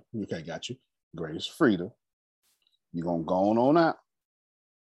 where's Frida? Okay, got you. Grace, Frida. You're going to go on out.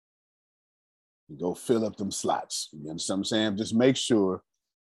 You go fill up them slots. You understand what I'm saying? Just make sure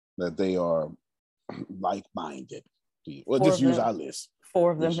that they are like-minded. Well, just use our list.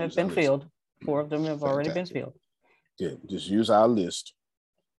 4 of them have been filled. 4 of them have already been filled. Good. Just use our list.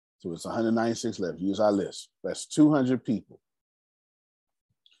 So it's 196 left. Use our list. That's 200 people.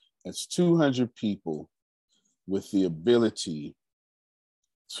 That's 200 people with the ability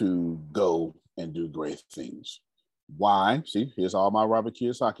to go and do great things. Why? See, here's all my Robert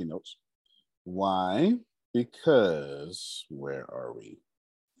Kiyosaki notes. Why? Because, where are we?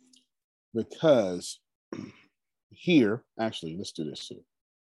 Because here, actually, let's do this here.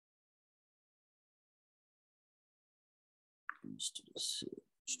 Let's do this here.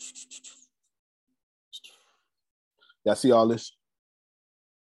 Y'all see all this?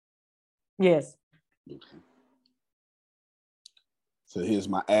 Yes. Okay. So here's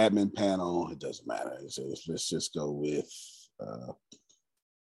my admin panel. It doesn't matter. So let's just go with,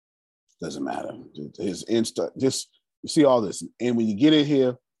 doesn't matter. His Insta, just, you see all this. And when you get in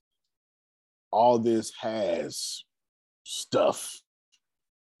here, all this has stuff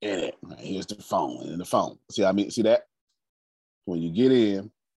in it. Right? Here's the phone, and the phone. See, I mean, see that? When you get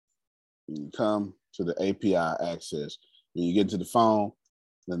in, when you come to the API access, when you get to the phone,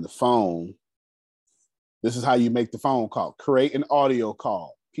 then the phone, this is how you make the phone call. Create an audio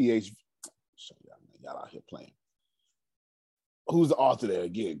call. PH. Y'all out here playing. Who's the author there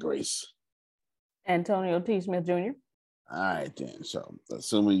again, Grace? Antonio T. Smith Jr. All right, then. So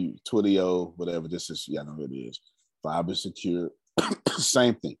assuming you Twilio, whatever this is, y'all know what it is. Fiber secure,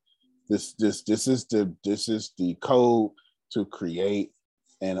 same thing. This is the code to create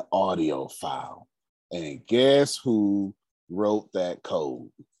an audio file. And guess who wrote that code?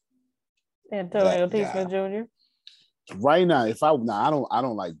 Antonio T. Smith Jr. Right now, I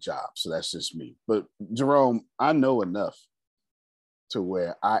don't like jobs, so that's just me. But Jerome, I know enough to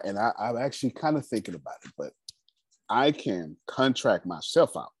where I'm actually kind of thinking about it, but I can contract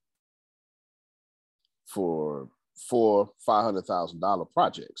myself out for $500,000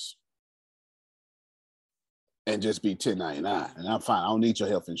 projects and just be 1099, and I'm fine. I don't need your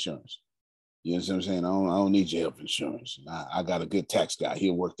health insurance. You know what I'm saying? I don't need your health insurance. I got a good tax guy.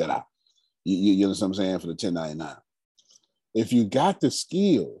 He'll work that out. You know what I'm saying? For the 1099. If you got the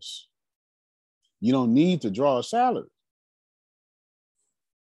skills, you don't need to draw a salary.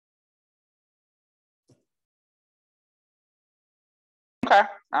 Okay.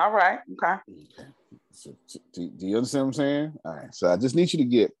 All right. Okay. So, do you understand what I'm saying? All right. So I just need you to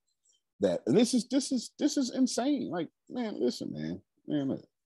get that. And this is insane. Like, man, listen, man. Look.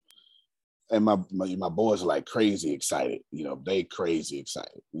 And my boys are like crazy excited. You know, they crazy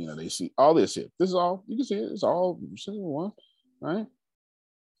excited. You know, they see all this here. This is all, you can see it. It's all one, right? You know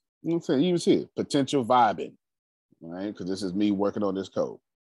what I'm saying? You can see it. Potential vibing, right? Because this is me working on this code.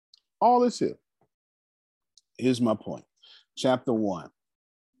 All this here. Here's my point. Chapter 1,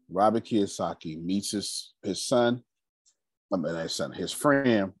 Robert Kiyosaki meets his son, his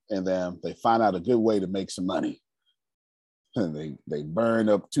friend, and then they find out a good way to make some money. And they burn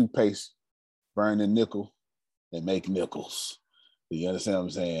up toothpaste, burn the nickel, and make nickels. You understand what I'm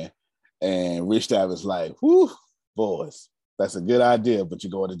saying? And Rich Dad was like, whew, boys, that's a good idea, but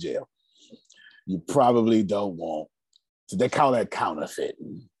you're going to jail. You probably don't want. So they call that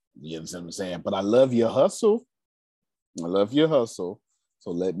counterfeiting. You understand what I'm saying? But I love your hustle. I love your hustle.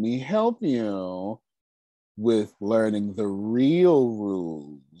 So let me help you with learning the real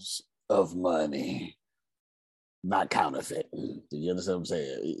rules of money, not counterfeiting. Do you understand what I'm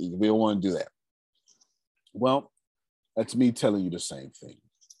saying? We don't want to do that. Well, that's me telling you the same thing.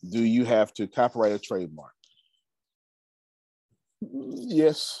 Do you have to copyright a trademark?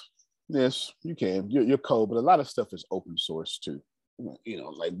 Yes, you can. Your code, but a lot of stuff is open source too. you know,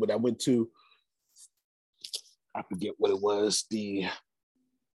 like when I went to, I forget what it was.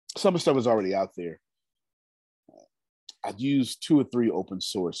 Some of the stuff was already out there. I'd used 2 or 3 open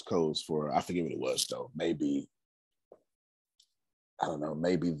source codes for, I forget what it was though. Maybe, I don't know,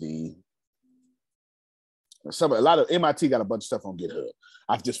 maybe a lot of MIT got a bunch of stuff on GitHub.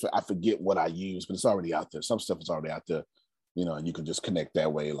 I forget what I use, but it's already out there. Some stuff is already out there, you know, and you can just connect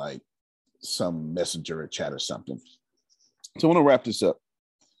that way, like some messenger or chat or something. So I want to wrap this up.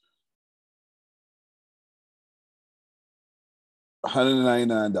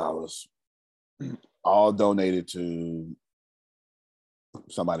 $199, all donated to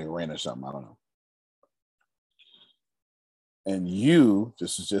somebody rent or something. I don't know. And you,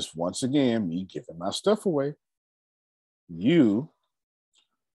 this is just once again me giving my stuff away. You,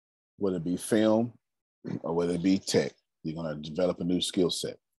 whether it be film or whether it be tech, you're going to develop a new skill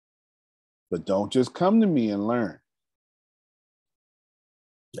set. But don't just come to me and learn.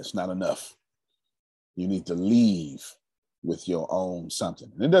 That's not enough. You need to leave with your own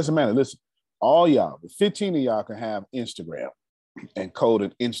something. And it doesn't matter. Listen, all y'all, the 15 of y'all can have Instagram and code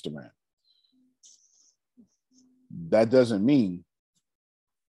an Instagram. That doesn't mean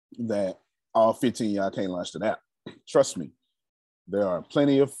that all 15 of y'all can't launch an app. Trust me, there are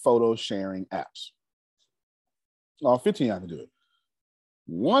plenty of photo sharing apps. All 15 of y'all can do it.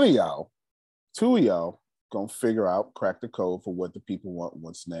 One of y'all, 2 of y'all, gonna figure out, crack the code for what the people want,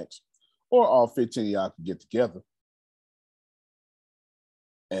 what's next. Or all 15 of y'all can get together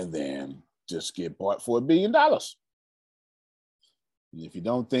and then just get bought for $1 billion. And if you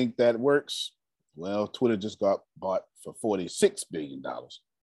don't think that works, well, Twitter just got bought for $46 billion.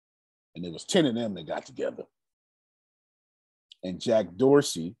 And it was 10 of them that got together. And Jack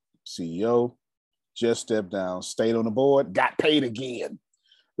Dorsey, CEO, just stepped down, stayed on the board, got paid again.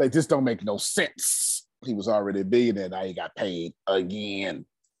 Like, this don't make no sense. He was already a billionaire, now he got paid again.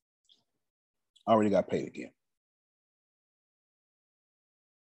 Already got paid again.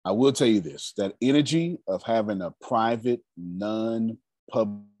 I will tell you this, that energy of having a private,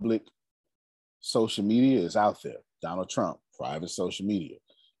 non-public social media is out there. Donald Trump, private social media.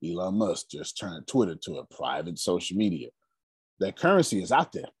 Elon Musk just turned Twitter to a private social media. That currency is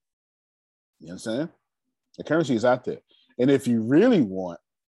out there. You understand? The currency is out there. And if you really want,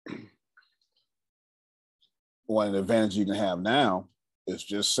 one of the advantages you can have now is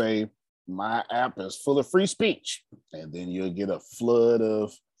just say, my app is full of free speech. And then you'll get a flood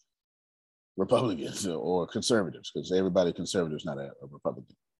of Republicans or conservatives, because everybody conservative is not a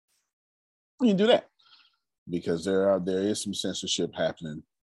Republican. You can do that because there is some censorship happening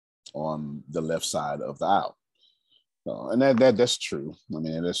on the left side of the aisle. And that's true. I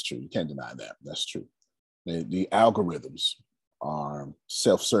mean, that's true. You can't deny that. That's true. The algorithms are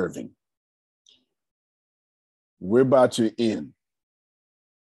self-serving. We're about to end.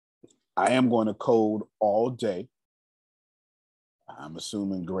 I am going to code all day. I'm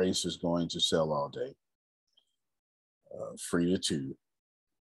assuming Grace is going to sell all day. Frida too.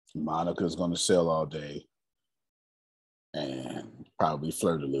 Monica's going to sell all day. And probably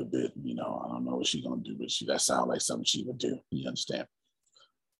flirt a little bit. You know, I don't know what she's going to do, but that sounds like something she would do. You understand?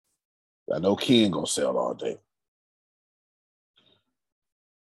 I know Ken going to sell all day.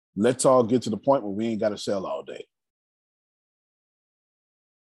 Let's all get to the point where we ain't got to sell all day.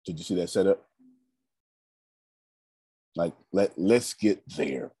 Did you see that setup? Like, let's get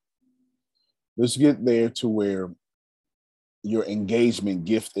there. Let's get there to where your engagement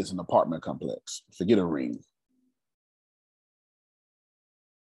gift is an apartment complex. Forget a ring.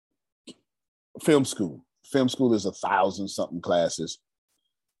 Film school. Film school is 1,000-something classes,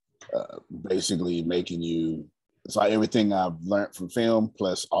 basically making you, it's like everything I've learned from film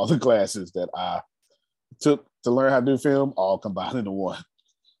plus all the classes that I took to learn how to do film, all combined into one.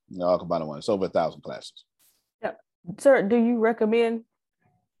 All combined in one. It's over 1,000 classes. Yeah. Sir, do you recommend,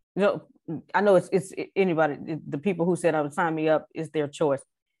 I know it's anybody, the people who said I would sign me up, is their choice.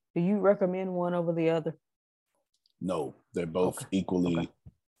 Do you recommend one over the other? No, they're both equally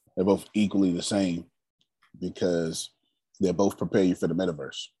the same because they both prepare you for the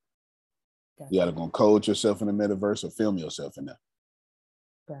metaverse. Gotcha. You either gonna code yourself in the metaverse or film yourself in there.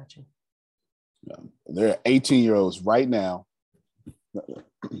 Gotcha. There are 18-year-olds right now.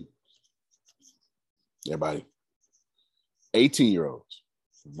 Everybody, 18-year-olds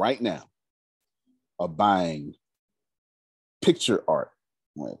right now are buying picture art,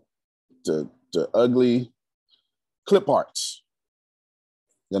 like the ugly clip arts.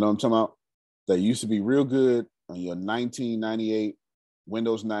 You know what I'm talking about? That used to be real good on your 1998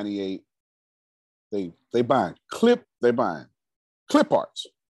 Windows 98. They buying clip arts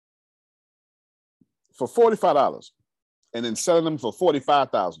for $45. and then selling them for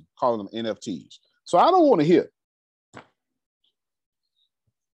 $45,000, calling them NFTs. So I don't want to hear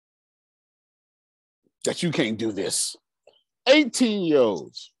that you can't do this.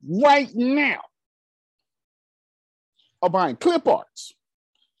 18-year-olds right now are buying clip arts.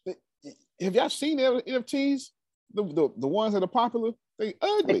 Have y'all seen NFTs? The ones that are popular? They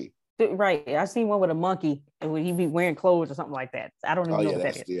ugly. Right. I seen one with a monkey and would he be wearing clothes or something like that. I don't even know what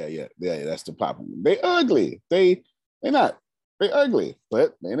that is. Yeah, that's the popular. They ugly. They're not. They ugly,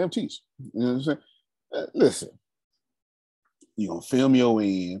 but they're NFTs. You know what I'm saying? Listen, you're gonna film your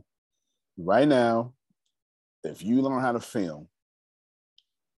win right now. If you learn how to film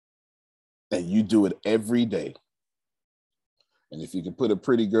and you do it every day, and if you can put a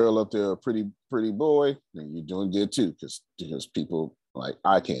pretty girl up there, a pretty boy, then you're doing good too, because people like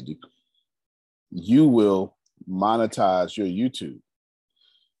eye candy. You will monetize your YouTube.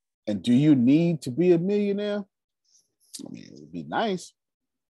 And do you need to be a millionaire? I mean, it would be nice.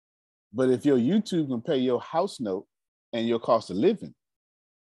 But if your YouTube can pay your house note and your cost of living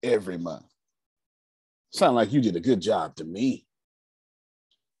every month, sound like you did a good job to me.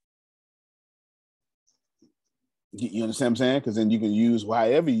 You understand what I'm saying? Because then you can use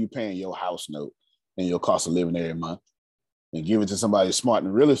however you paying your house note and your cost of living every month and give it to somebody smart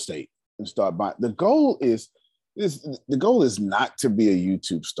in real estate and start buying. The goal is not to be a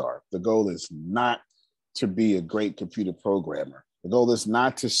YouTube star. The goal is not to be a great computer programmer. The goal is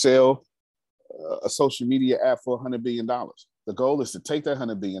not to sell a social media app for $100 billion. The goal is to take that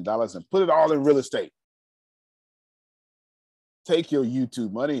 $100 billion and put it all in real estate. Take your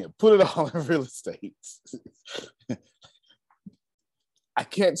YouTube money and put it all in real estate. I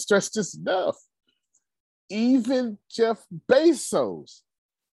can't stress this enough. Even Jeff Bezos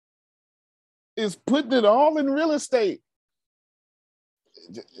is putting it all in real estate.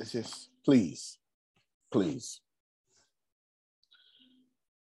 It's just, please.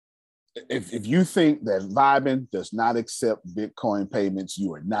 If you think that Vibin does not accept Bitcoin payments,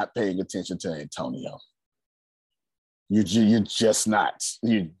 you are not paying attention to Antonio. You're just not.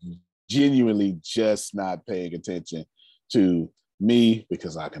 You're genuinely just not paying attention to me,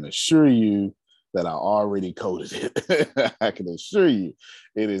 because I can assure you that I already coded it. I can assure you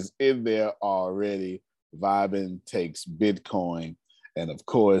it is in there already. Vibin takes Bitcoin. And of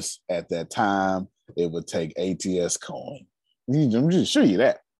course, at that time, it would take ATS coin. I'm just show you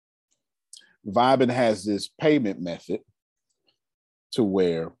that. Vibin has this payment method to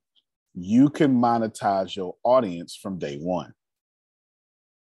where you can monetize your audience from day one.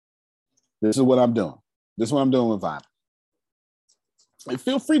 This is what I'm doing. This is what I'm doing with Vibin. And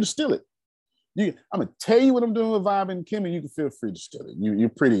feel free to steal it. I'm going to tell you what I'm doing with Vibin, Kim, and you can feel free to steal it. You're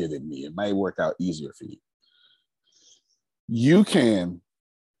prettier than me. It might work out easier for you. You can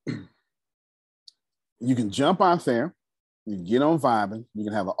jump out there, you can get on Vibin, you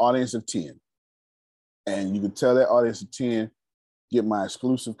can have an audience of 10. And you can tell that audience of 10, get my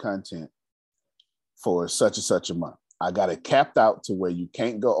exclusive content for such and such a month. I got it capped out to where you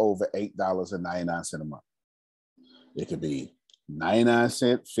can't go over $8.99 a month. It could be 99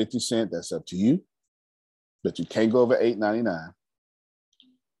 cents, 50 cents, that's up to you. But you can't go over $8.99.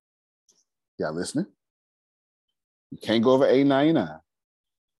 Y'all listening? You can't go over $8.99.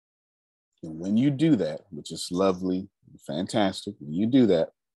 And when you do that, which is lovely, fantastic, when you do that,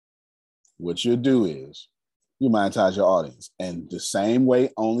 what you'll do is you monetize your audience. And the same way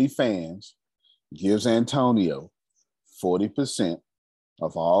OnlyFans gives Antonio 40%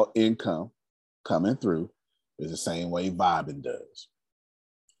 of all income coming through is the same way Vibin does.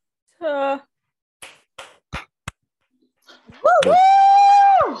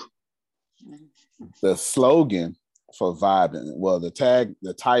 The slogan for Vibin, well, the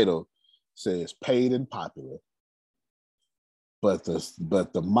title says paid and popular. But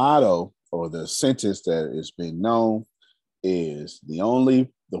the motto or the sentence that is being known is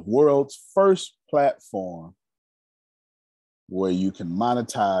the world's first platform where you can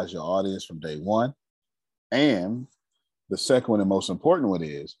monetize your audience from day one. And the second one, the most important one,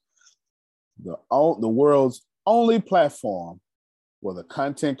 is the world's only platform where the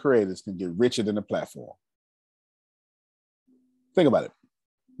content creators can get richer than the platform. Think about it.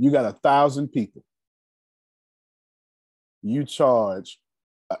 You got 1,000 people. You charge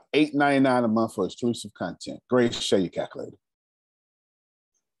 $8.99 a month for exclusive content. Grace, share your calculator.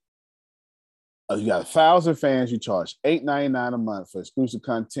 You got 1,000 fans. You charge $8.99 a month for exclusive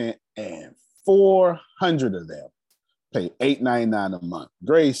content, and 400 of them pay $8.99 a month.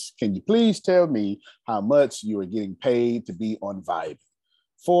 Grace, can you please tell me how much you are getting paid to be on Vibin?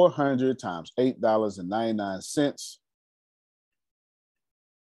 400 times $8.99.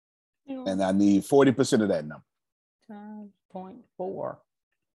 And I need 40% of that number. times 0.4.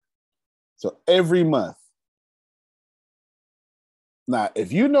 So every month. Now,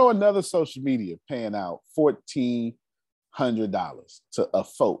 if you know another social media paying out $1,400 to a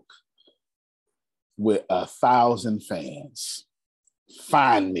folk with 1,000 fans,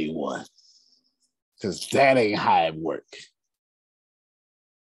 find me one, because that ain't how it work.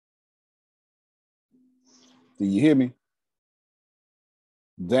 Do you hear me?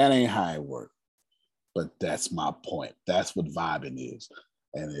 That ain't how it work. But that's my point. That's what vibing is.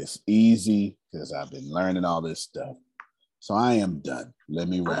 And it's easy because I've been learning all this stuff. So I am done. Let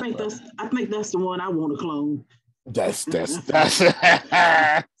me wrap up. I think that's the one I want to clone. That's fair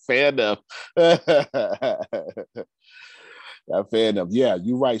enough. Fair enough. Yeah,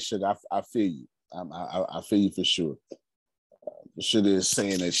 you're right, Sugar. I feel you. I feel you for sure. Sugar is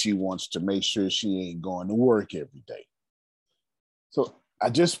saying that she wants to make sure she ain't going to work every day. So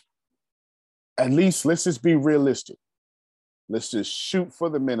at least let's just be realistic. Let's just shoot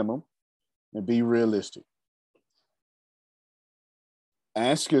for the minimum and be realistic.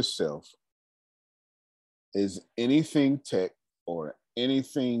 Ask yourself, is anything tech or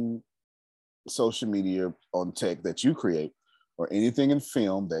anything social media on tech that you create or anything in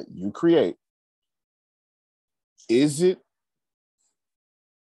film that you create, is it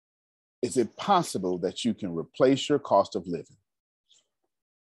possible that you can replace your cost of living?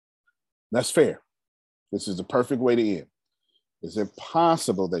 That's fair. This is the perfect way to end. Is it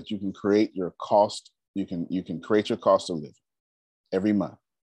possible that you can create your cost? You can create your cost of living every month.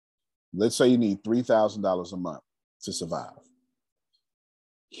 Let's say you need $3,000 a month to survive.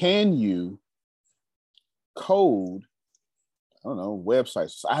 Can you code, I don't know,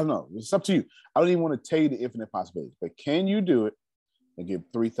 websites? I don't know. It's up to you. I don't even want to tell you the infinite possibilities, but can you do it and give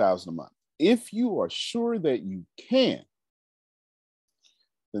 $3,000 a month? If you are sure that you can,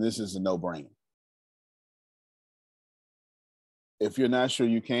 then this is a no-brainer. If you're not sure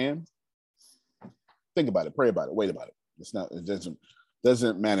you can, think about it, pray about it, wait about it. It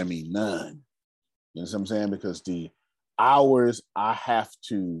doesn't matter to me none. You know what I'm saying? Because the hours I have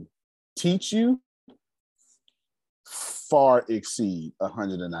to teach you far exceed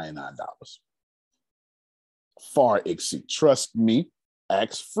 $199. Far exceed. Trust me,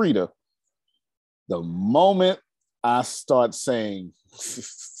 ask Frida. The moment I start saying,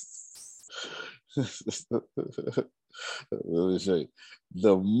 let me show you.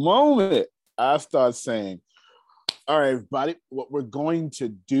 The moment I start saying, all right, everybody, what we're going to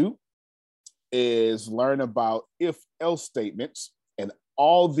do is learn about if-else statements, and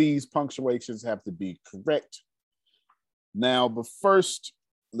all these punctuations have to be correct. Now, but first,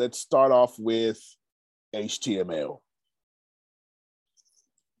 let's start off with HTML.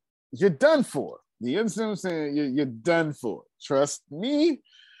 You're done for. You understand what I'm saying? You're done for. Trust me.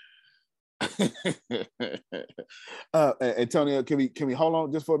 Antonio, can we hold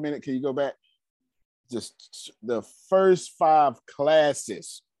on just for a minute? Can you go back? Just the first 5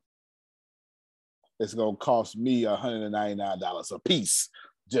 classes, it's gonna cost me $199 a piece,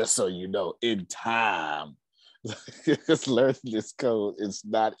 just so you know, in time. Just learning this code, it's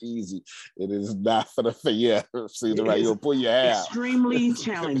not easy. It is not for the see the right, you'll pull your hair out. Extremely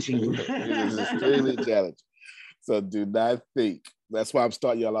challenging. It is extremely challenging. So do not think. That's why I'm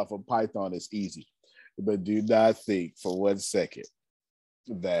starting y'all off on Python. It's easy. But do not think for 1 second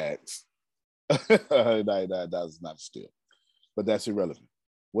that $199 is not still. But that's irrelevant.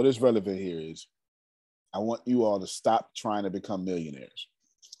 What is relevant here is I want you all to stop trying to become millionaires.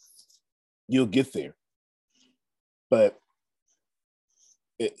 You'll get there. But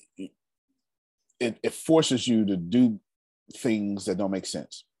it forces you to do things that don't make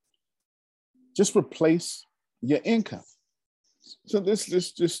sense. Just replace your income. So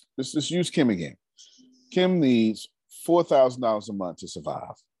let's use Kim again. Kim needs $4,000 a month to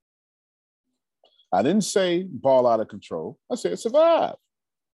survive. I didn't say ball out of control. I said survive.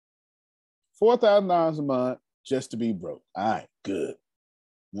 $4,000 a month just to be broke. All right, good.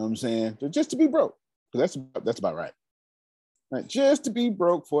 You know what I'm saying? Just to be broke. That's about right. Right, just to be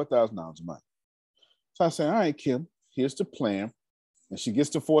broke, $4,000 a month. So I said, all right, Kim, here's the plan. And she gets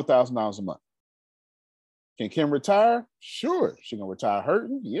to $4,000 a month. Can Kim retire? Sure. She gonna retire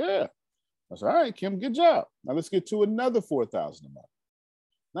hurting? Yeah. I said, all right, Kim, good job. Now let's get to another $4,000 a month.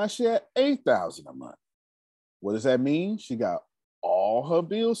 Now she had $8,000 a month. What does that mean? She got all her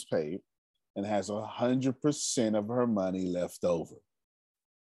bills paid and has 100% of her money left over.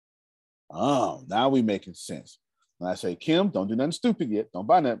 Oh, now we making sense. And I say, Kim, don't do nothing stupid yet. Don't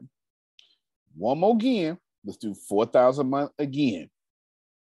buy nothing. One more again. Let's do $4,000 a month again.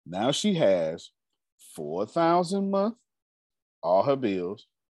 Now she has $4,000 a month, all her bills,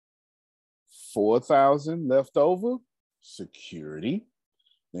 $4,000 left over, security.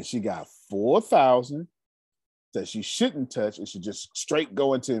 Then she got $4,000 that she shouldn't touch. It should just straight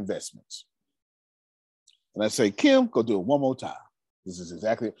go into investments. And I say, Kim, go do it one more time. This is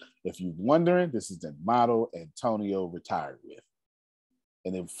exactly, if you're wondering, this is the model Antonio retired with.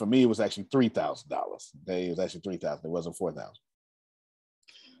 And then for me, it was actually $3,000. It was actually $3,000. It wasn't $4,000.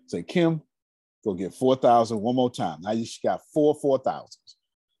 Say, Kim, go get $4,000 one more time. Now she got four $4,000s.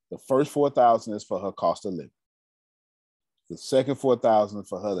 The first $4,000 is for her cost of living. The second $4,000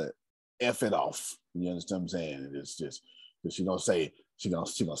 for her to F it off. You understand what I'm saying? And it's just, she's gonna say, you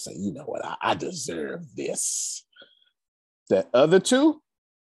know what, I deserve this. The other two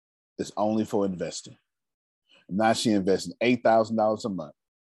is only for investing. Now she investing $8,000 a month.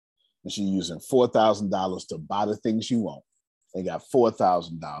 And she's using $4,000 to buy the things she wants. And got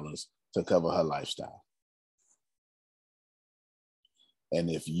 $4,000 to cover her lifestyle. And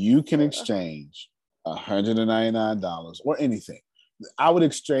if you can exchange $199 or anything, I would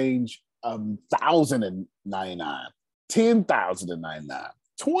exchange $1,099, $10,099,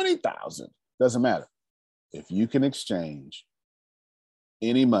 $20,000, doesn't matter. If you can exchange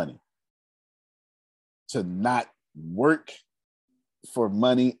any money to not work for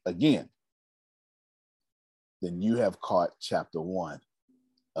money again, then you have caught chapter 1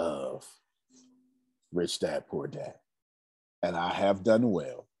 of Rich Dad, Poor Dad. And I have done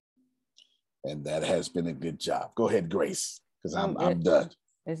well. And that has been a good job. Go ahead, Grace, because I'm done.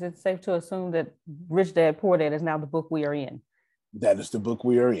 Is it safe to assume that Rich Dad, Poor Dad is now the book we are in? That is the book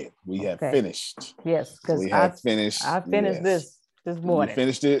we are in. We have finished. Yes, because I finished this morning. You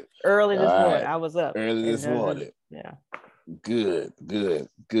finished it? Early this morning. I was up. Early this morning. Yeah. Good.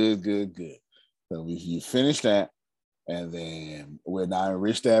 So you finish that, and then we're now in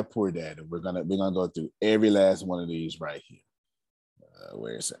Rich Dad, Poor Dad, and we're gonna go through every last one of these right here.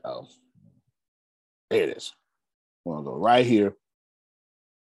 Where is it? Oh, there it is. We're gonna go right here.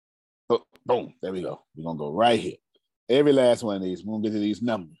 Oh, boom, there we go. We're gonna go right here. Every last one of these. We're gonna get to these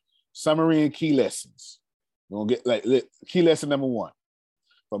numbers. Summary and key lessons. We're gonna get key lesson number 1.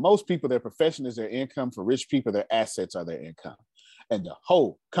 For most people, their profession is their income. For rich people, their assets are their income. And the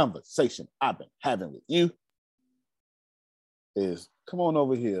whole conversation I've been having with you is, come on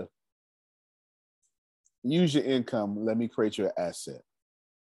over here. Use your income. Let me create your asset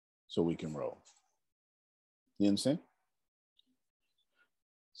so we can roll. You understand?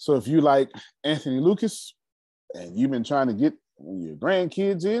 So if you like Anthony Lucas and you've been trying to get your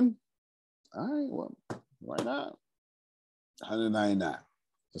grandkids in, all right, well, why not? $199.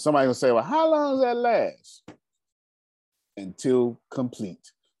 So somebody will say, well, how long does that last? Until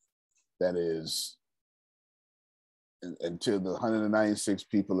complete. That is, until the 196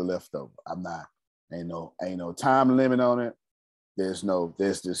 people are left over. Ain't no time limit on it. I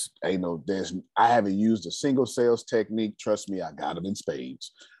haven't used a single sales technique. Trust me, I got them in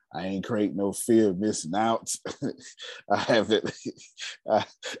spades. I ain't create no fear of missing out. I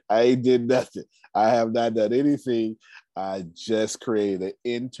ain't did nothing. I have not done anything. I just created an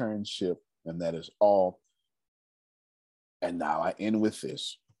internship, and that is all. And now I end with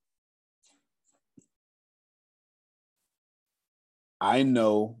this. I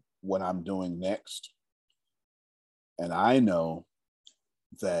know what I'm doing next. And I know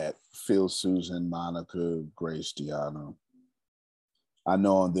that Phil, Susan, Monica, Grace, Deanna, I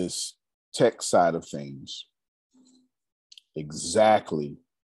know on this tech side of things exactly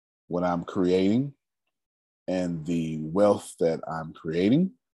what I'm creating and the wealth that I'm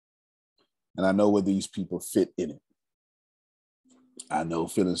creating. And I know where these people fit in it. I know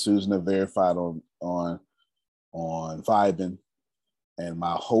Phil and Susan are verified on Vibin, and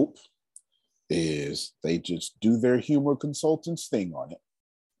my hope is they just do their humor consultants thing on it.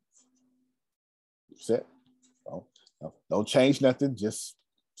 That's it. Don't change nothing. Just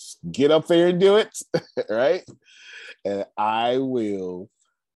get up there and do it, right? And I will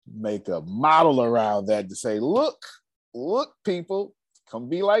make a model around that to say, look, people, come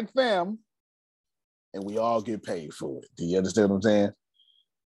be like them, and we all get paid for it. Do you understand what I'm saying?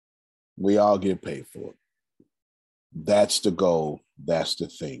 We all get paid for it. That's the goal. That's the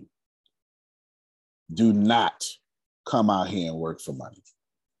thing. Do not come out here and work for money.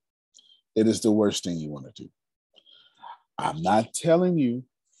 It is the worst thing you want to do. I'm not telling you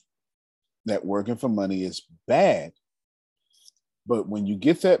that working for money is bad, but when you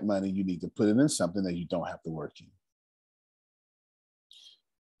get that money, you need to put it in something that you don't have to work in.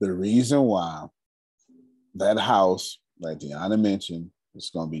 The reason why that house, like Deanna mentioned,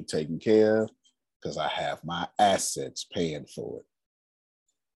 is going to be taken care of because I have my assets paying for it.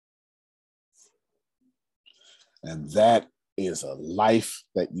 And that is a life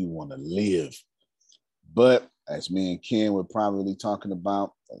that you want to live. But as me and Ken were probably talking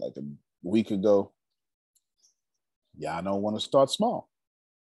about like a week ago, y'all don't want to start small.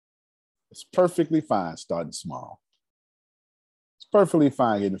 It's perfectly fine starting small. It's perfectly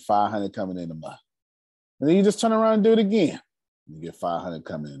fine getting 500 coming in a month. And then you just turn around and do it again. You get 500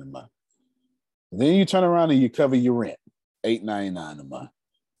 coming in a month. And then you turn around and you cover your rent, $8.99 a month,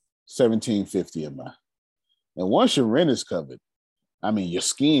 $17.50 a month. And once your rent is covered, I mean, your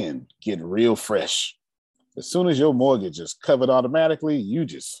skin getting real fresh. As soon as your mortgage is covered automatically, you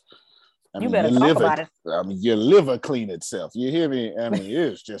better talk about it. I mean, your liver clean itself. You hear me? I mean,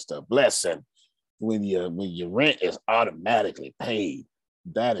 it's just a blessing when your rent is automatically paid.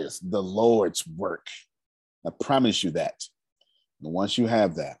 That is the Lord's work. I promise you that. And once you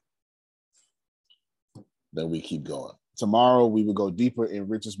have that, then we keep going. Tomorrow we will go deeper in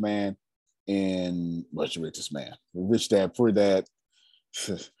Richest Man and what's your richest man? Rich Dad, Poor Dad.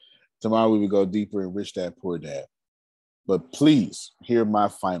 Tomorrow we will go deeper in Rich Dad, Poor Dad. But please hear my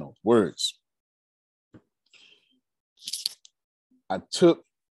final words. I took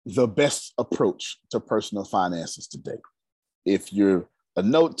the best approach to personal finances today. If you're a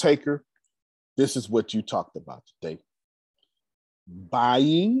note taker, this is what you talked about today.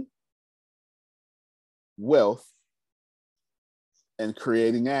 Buying wealth and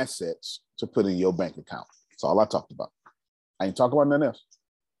creating assets to put in your bank account. That's all I talked about. I ain't talking about nothing else.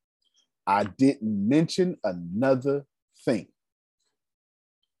 I didn't mention another thing.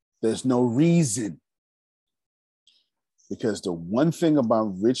 There's no reason. Because the one thing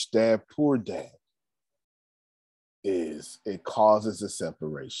about Rich Dad, Poor Dad is it causes a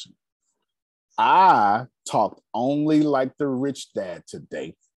separation. I talked only like the rich dad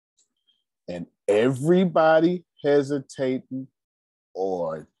today, and everybody hesitating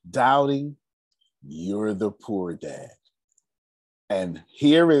or doubting, you're the poor dad. And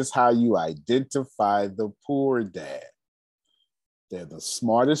here is how you identify the poor dad. They're the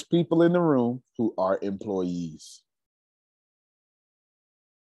smartest people in the room who are employees.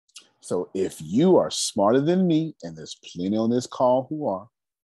 So if you are smarter than me, and there's plenty on this call who are,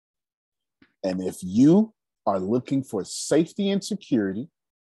 and if you are looking for safety and security,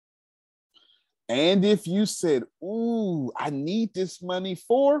 and if you said, ooh, I need this money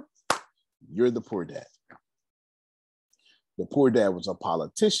for, you're the poor dad. The poor dad was a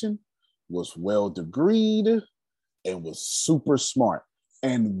politician, was well-degreed, and was super smart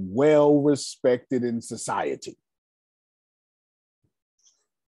and well-respected in society.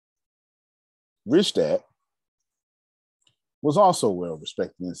 Rich Dad was also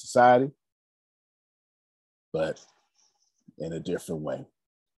well-respected in society, but in a different way.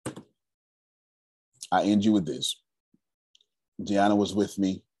 I end you with this. Gianna was with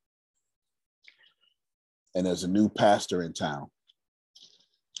me, and there's a new pastor in town.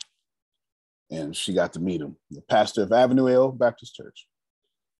 And she got to meet him, the pastor of Avenue L Baptist Church.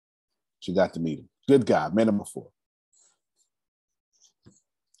 She got to meet him. Good guy, met him before.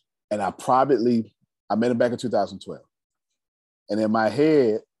 And I met him back in 2012. And in my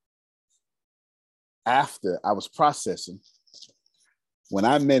head, after I was processing, when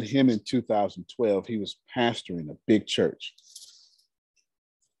I met him in 2012, he was pastoring a big church.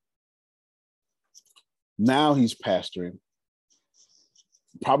 Now he's pastoring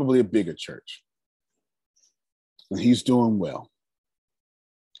probably a bigger church. And he's doing well.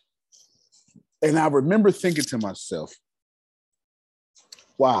 And I remember thinking to myself,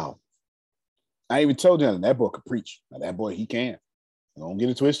 wow, I even told him that boy could preach. Now that boy, he can. Don't get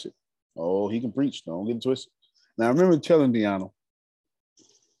it twisted. Oh, he can preach. Don't get it twisted. Now I remember telling Deanna,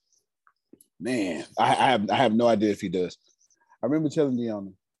 man, I have no idea if he does. I remember telling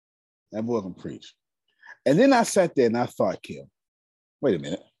Deanna, that boy can preach. And then I sat there and I thought, Kim, wait a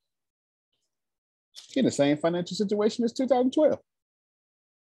minute. He in the same financial situation as 2012.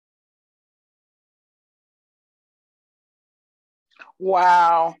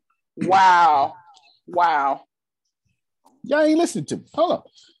 Wow. Wow. Wow. Y'all ain't listening to me. Hold on.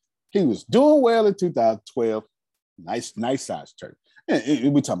 He was doing well in 2012. Nice size church.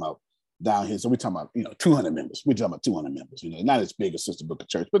 And we talking about down here. So we talking about, 200 members. We talking about 200 members. Not as big as Sister Booker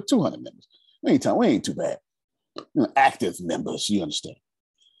Church, but 200 members. We ain't too bad. Active members, you understand.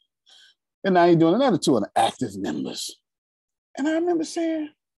 And now you're doing another 200 active members. And I remember saying,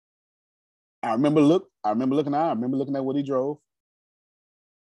 I remember looking at what he drove.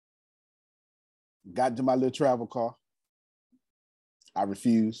 Got into my little travel car. I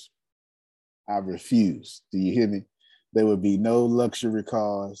refused. Do you hear me? There would be no luxury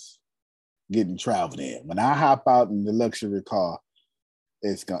cars getting traveled in. When I hop out in the luxury car,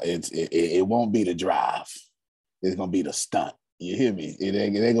 it won't be the drive. It's gonna be the stunt. You hear me? It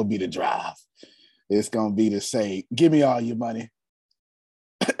ain't gonna be the drive. It's gonna be to say, give me all your money.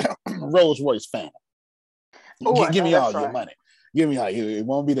 Rolls Royce Phantom. Give me all your money. Give me all. It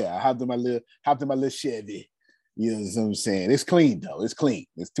won't be there. I hopped in my little Chevy. You know what I'm saying? It's clean though. It's clean.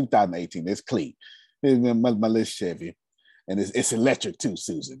 It's 2018. It's clean. It's my little Chevy, and it's electric too,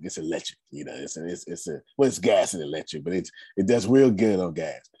 Susan. It's electric. You know, it's gas and electric, but it does real good on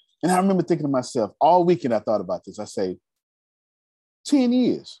gas. And I remember thinking to myself all weekend. I thought about this. I say, 10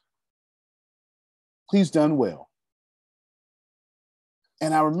 years. He's done well.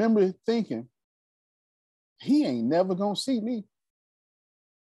 And I remember thinking, he ain't never gonna see me.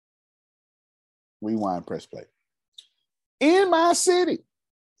 Rewind, press play. In my city,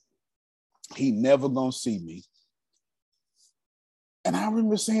 he never gonna see me. And I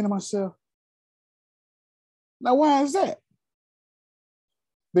remember saying to myself, now why is that?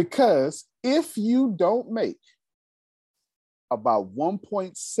 Because if you don't make about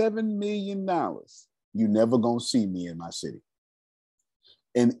 $1.7 million, you never gonna see me in my city.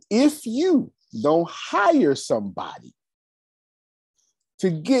 And if you don't hire somebody to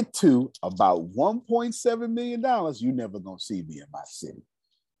get to about $1.7 million, you never gonna see me in my city.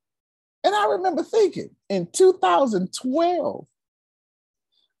 And I remember thinking in 2012,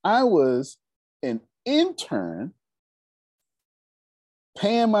 I was an intern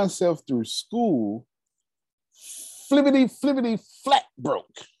paying myself through school, flippity flat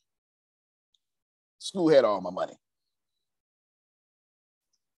broke. School had all my money.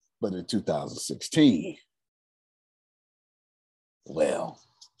 But in 2016, well,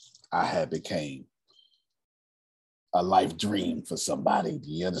 I had became a life dream for somebody.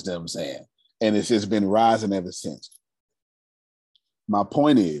 Do you understand what I'm saying? And it's just been rising ever since. My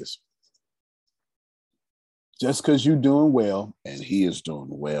point is, just because you're doing well and he is doing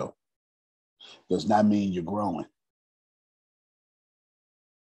well, does not mean you're growing.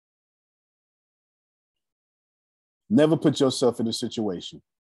 Never put yourself in a situation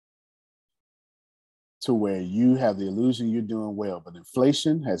to where you have the illusion you're doing well, but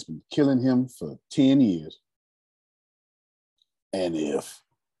inflation has been killing him for 10 years. And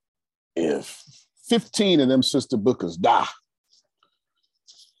if 15 of them sister bookers die,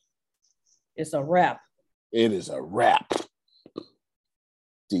 it's a wrap. It is a wrap.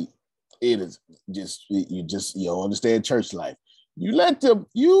 See, it is just, you understand church life. You let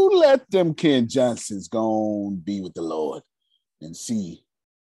them Ken Johnsons go on be with the Lord and see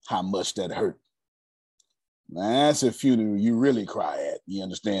how much that hurt. Now, that's a funeral you really cry at. You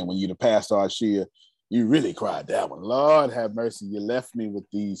understand? When you're the pastor or share, you really cried that one. Lord have mercy. You left me with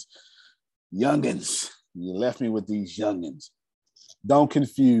these youngins. Don't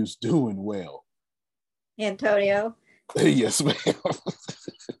confuse doing well. Antonio. Yes, ma'am.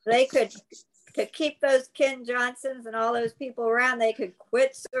 They could keep those Ken Johnsons and all those people around. They could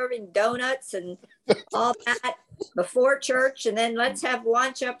quit serving donuts and all that before church, and then let's have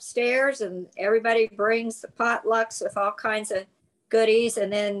lunch upstairs, and everybody brings the potlucks with all kinds of goodies,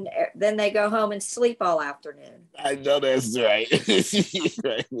 and then they go home and sleep all afternoon. I know that's right.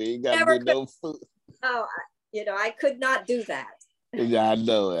 Right. We ain't got to do no food. Oh, I could not do that. Yeah, I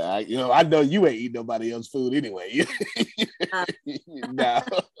know. I know you ain't eating nobody else's food anyway. No,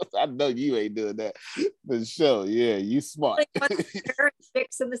 I know you ain't doing that for sure. Yeah, you smart. The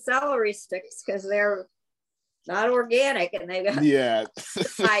sticks and the celery sticks because they're not organic, and they got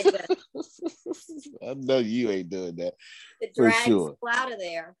I know you ain't doing that. It drags people out of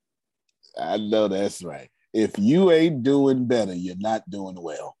there. I know that's right. If you ain't doing better, you're not doing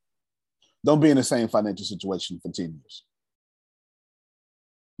well. Don't be in the same financial situation for 10 years.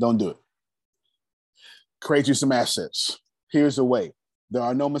 Don't do it. Create you some assets. Here's the way. There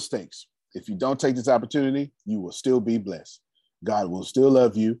are no mistakes. If you don't take this opportunity, you will still be blessed. God will still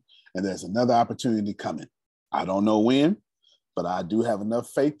love you, and there's another opportunity coming. I don't know when, but I do have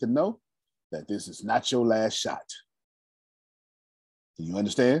enough faith to know that this is not your last shot. Do you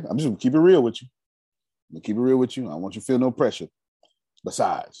understand? I'm just going to keep it real with you. I don't want you to feel no pressure.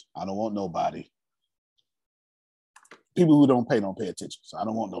 Besides, I don't want nobody. People who don't pay attention. So I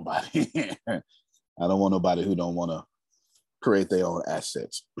don't want nobody. I don't want nobody who don't want to create their own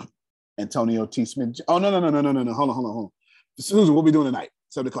assets. Antonio T. Smith. Oh, no. Hold on. Susan, what are we doing tonight?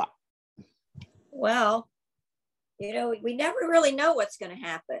 7:00. Well, we never really know what's going to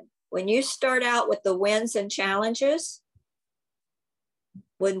happen. When you start out with the wins and challenges,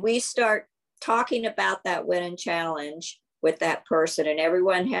 when we start talking about that win and challenge with that person and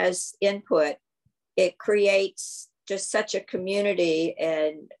everyone has input, it creates just such a community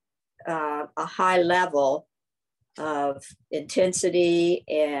and a high level of intensity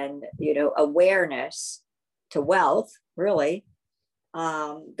and awareness to wealth, really,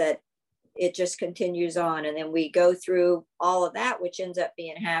 that it just continues on. And then we go through all of that, which ends up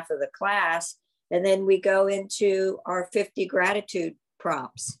being half of the class. And then we go into our 50 gratitude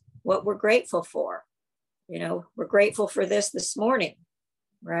prompts, what we're grateful for. You know, we're grateful for this morning,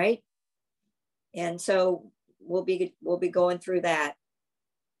 right? And so we'll be going through that.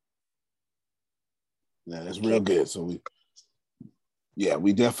 Yeah, that's real good. So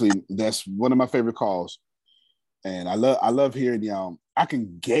we definitely, that's one of my favorite calls. And I love hearing y'all. I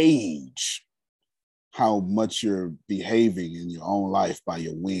can gauge how much you're behaving in your own life by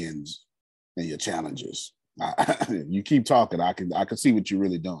your wins and your challenges. You keep talking, I can see what you're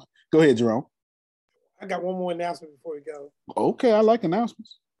really doing. Go ahead, Jerome. I got one more announcement before we go. Okay, I like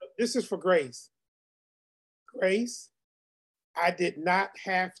announcements. This is for Grace. Grace, I did not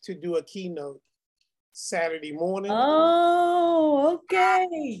have to do a keynote Saturday morning. Oh,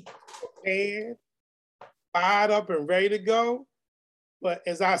 okay. And fired up and ready to go. But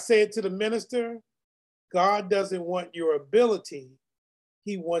as I said to the minister, God doesn't want your ability.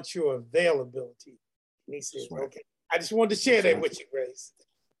 He wants your availability. And he says, right. Okay. I just wanted to share that with you, Grace.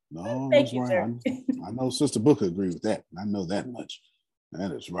 No, Thank you, right. sir. I know Sister Booker agrees with that. I know that much.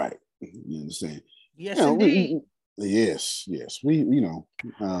 That is right. You understand? Yes, indeed. Yes. We,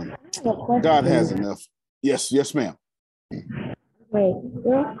 God has enough. Yes, ma'am. Wait,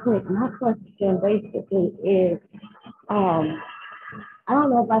 real quick, my question basically is, I don't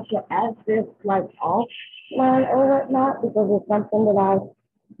know if I should ask this like offline or whatnot, because it's something that I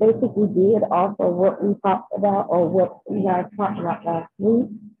basically did off of what we talked about or what you guys talked about last week.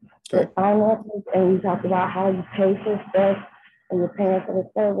 Okay. With finances, and we talked about how you pay for stuff and you're paying for the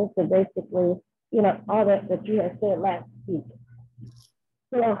service, and basically, all that you had said last week.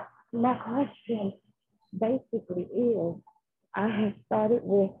 So my question basically is, I have started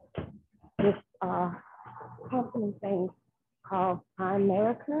with this company thing called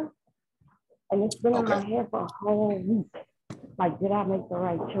Primerica, and it's been in my head for a whole week. Like, did I make the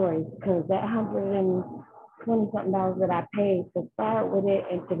right choice? Because that $120-something that I paid to start with it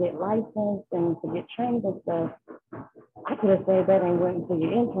and to get licensed and to get trained and stuff, I could have said that and went into the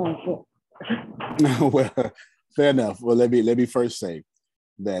internship. Well, fair enough. Well, let me first say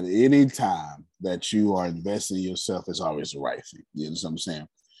that any time that you are investing in yourself is always the right thing. You know what I'm saying?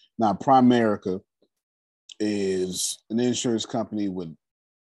 Now, Primerica is an insurance company in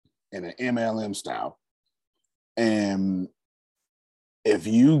an MLM style, and if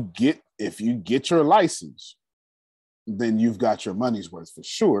you get your license, then you've got your money's worth for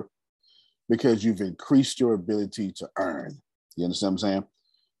sure, because you've increased your ability to earn. You understand what I'm saying?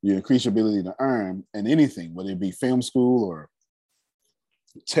 You increase your ability to earn in anything, whether it be film school or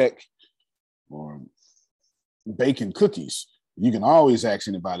tech or baking cookies. You can always ask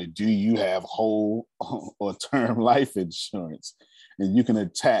anybody, do you have whole or term life insurance? And you can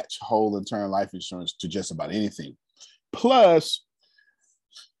attach whole and term life insurance to just about anything. Plus,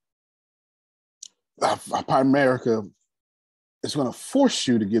 Primerica is going to force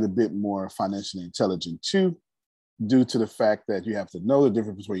you to get a bit more financially intelligent too, due to the fact that you have to know the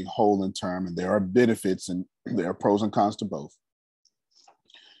difference between whole and term, and there are benefits and there are pros and cons to both.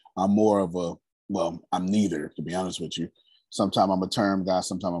 I'm I'm neither, to be honest with you. Sometimes I'm a term guy,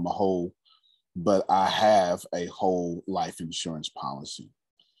 sometimes I'm a whole, but I have a whole life insurance policy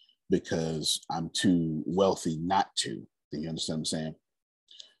because I'm too wealthy not to. Do you understand what I'm saying?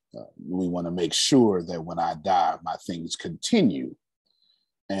 We want to make sure that when I die, my things continue.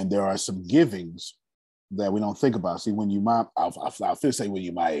 And there are some givings that we don't think about. See, when I'll say when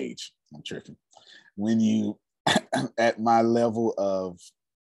you're my age, I'm tripping. When you, at my level of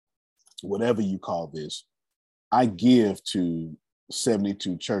whatever you call this, I give to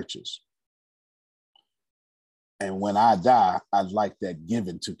 72 churches. And when I die, I'd like that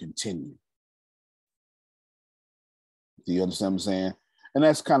giving to continue. Do you understand what I'm saying? And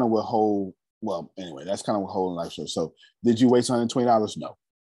that's kind of what that's kind of what whole life shows. So did you waste $120? No.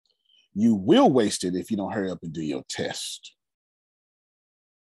 You will waste it if you don't hurry up and do your test.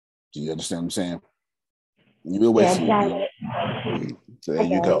 Do you understand what I'm saying? You will waste it. So there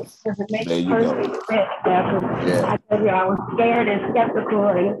you go. There you go. Yeah. I told you I was scared and skeptical,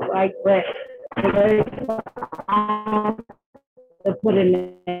 and it's like, but to put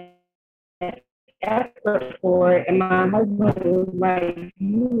in effort for it, and my husband was like,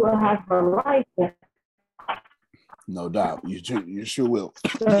 "You will have a license." No doubt, you sure will.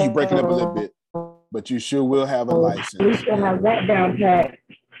 You're breaking up a little bit, but you sure will have a license. We should have that down pat.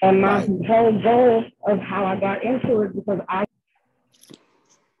 And my whole goal of how I got into it, because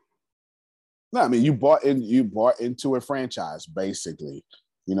No, I mean, you bought into a franchise, basically.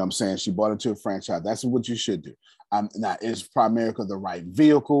 You know what I'm saying? She bought into a franchise. That's what you should do. Now, is Primerica the right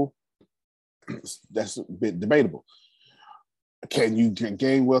vehicle? That's a bit debatable. Can you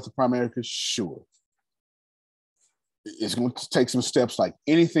gain wealth of Primerica? Sure. It's going to take some steps like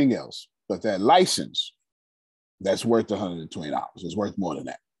anything else, but that license, that's worth $120. It's worth more than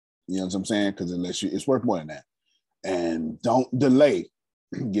that. You know what I'm saying? Because it's worth more than that. And don't delay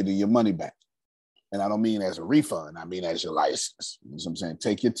getting your money back. And I don't mean as a refund. I mean as your license. You know what I'm saying?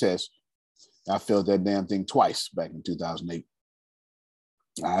 Take your test. I failed that damn thing twice back in 2008.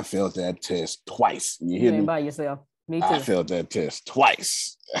 I failed that test twice. You ain't by yourself. Me too. I failed that test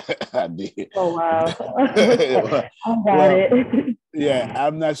twice. I did. Oh, wow. I got it. Yeah,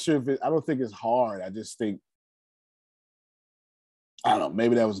 I'm not sure I don't think it's hard. I just think, I don't know,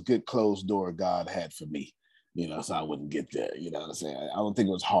 maybe that was a good closed door God had for me, you know, so I wouldn't get there. You know what I'm saying? I don't think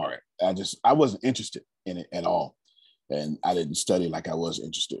it was hard. I wasn't interested in it at all. And I didn't study like I was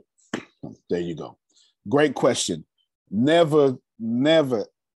interested. There you go. Great question. Never,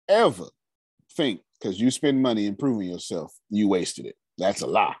 ever think because you spend money improving yourself, you wasted it. That's a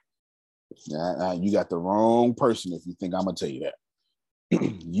lie. You got the wrong person if you think I'm going to tell you that.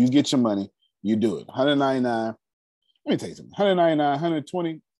 You get your money, you do it. $199. Let me tell you something. $199,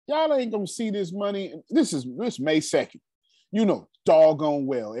 $120. Y'all ain't going to see this money. This May 2nd. You know doggone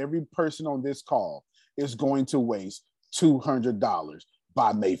well every person on this call is going to waste $200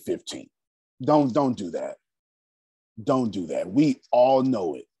 by May 15th. Don't do that. Don't do that. We all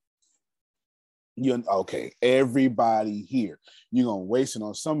know it. Okay, everybody here, you're going to waste it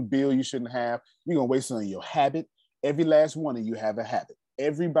on some bill you shouldn't have. You're going to waste it on your habit. Every last one of you have a habit.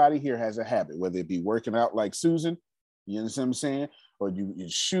 Everybody here has a habit, whether it be working out like Susan, you understand what I'm saying? Or your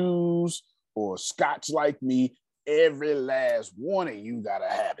shoes or scotch like me. Every last one of you got a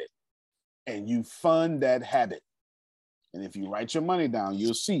habit. And you fund that habit. And if you write your money down,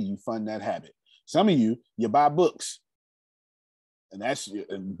 you'll see you fund that habit. Some of you buy books.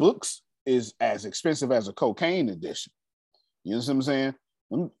 And books is as expensive as a cocaine addiction. You know what I'm saying?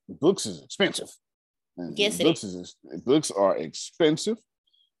 Books is expensive. And yes, books are expensive.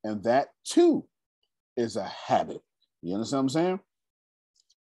 And that too is a habit. You understand what I'm saying?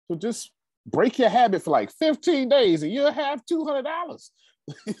 So just break your habit for like 15 days and you'll have $200.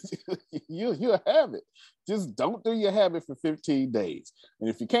 You'll have it. Just don't do your habit for 15 days. And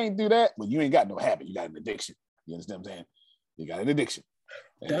if you can't do that, well, you ain't got no habit. You got an addiction. You understand what I'm saying? You got an addiction.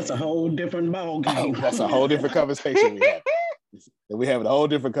 That's a whole different ball game. That's a whole different conversation we have. And we have a whole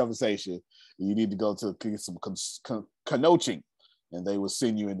different conversation. You need to go to get some coaching, and they will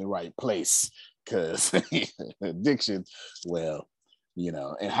send you in the right place. Because addiction, well, you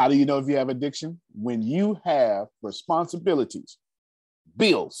know. And how do you know if you have addiction? When you have responsibilities,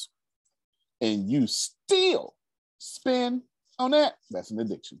 bills, and you still spend on that, that's an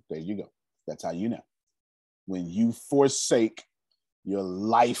addiction. There you go. That's how you know. When you forsake your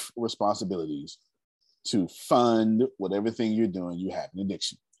life responsibilities to fund whatever thing you're doing, you have an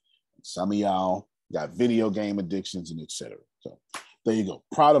addiction. Some of y'all got video game addictions and etc. So there you go.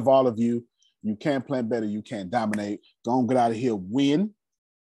 Proud of all of you. You can plan better. You can dominate. Go and get out of here, win,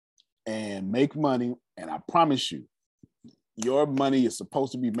 and make money. And I promise you, your money is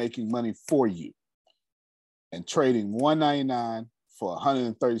supposed to be making money for you. And trading $199 for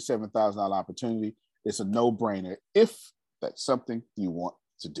 $137,000 opportunity is a no-brainer if that's something you want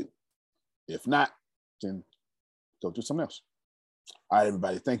to do. If not, then go do something else. All right,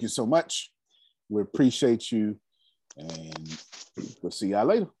 everybody. Thank you so much. We appreciate you. And we'll see y'all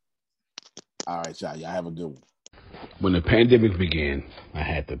later. All right, y'all. Y'all have a good one. When the pandemic began, I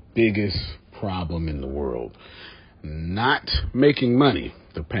had the biggest problem in the world. Not making money.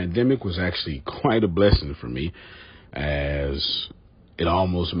 The pandemic was actually quite a blessing for me, as it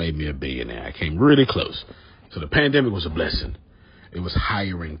almost made me a billionaire. I came really close. So the pandemic was a blessing. It was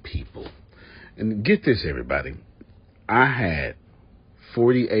hiring people. And get this, everybody. I had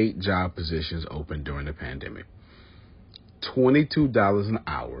 48 job positions open during the pandemic. $22 an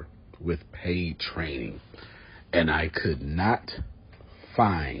hour with paid training. And I could not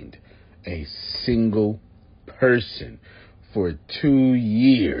find a single person for 2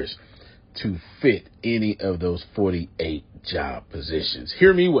 years to fit any of those 48 job positions.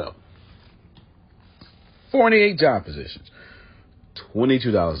 Hear me well. 48 job positions,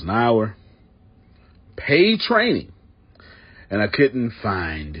 $22 an hour, paid training, and I couldn't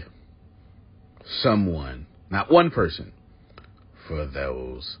find someone, not one person, for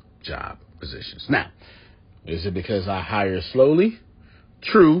those job positions. Now, is it because I hire slowly?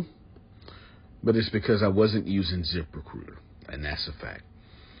 True, but it's because I wasn't using ZipRecruiter, and that's a fact.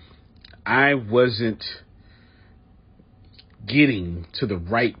 I wasn't getting to the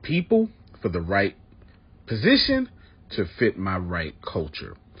right people for the right position to fit my right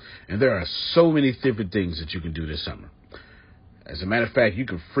culture. And there are so many different things that you can do this summer. As a matter of fact, you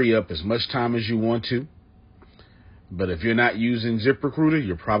can free up as much time as you want to. But if you're not using ZipRecruiter,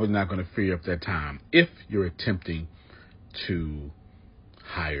 you're probably not going to free up that time if you're attempting to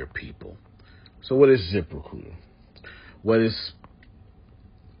hire people. So what is ZipRecruiter? What is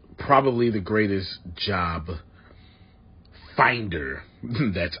probably the greatest job finder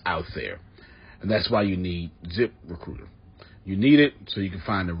that's out there. And that's why you need ZipRecruiter. You need it so you can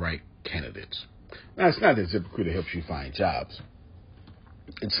find the right candidates. Now, it's not that ZipRecruiter helps you find jobs.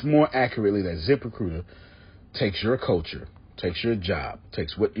 It's more accurately that ZipRecruiter takes your culture, takes your job,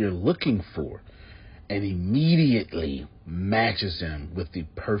 takes what you're looking for, and immediately matches them with the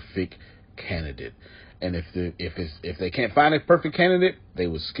perfect candidate. And if they can't find a perfect candidate, they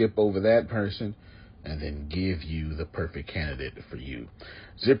will skip over that person and then give you the perfect candidate for you.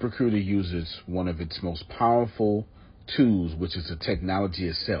 ZipRecruiter uses one of its most powerful tools, which is the technology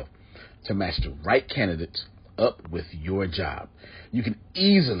itself, to match the right candidates up with your job. You can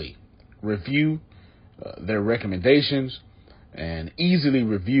easily review their recommendations and easily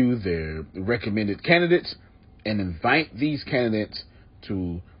review their recommended candidates and invite these candidates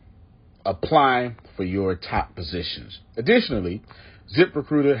to apply for your top positions. Additionally,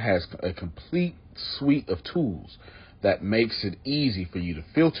 ZipRecruiter has a complete suite of tools that makes it easy for you to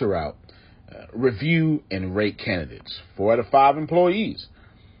filter out, review, and rate candidates. 4 out of 5 employees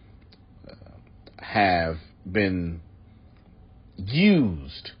have been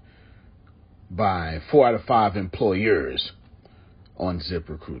used by 4 out of 5 employers on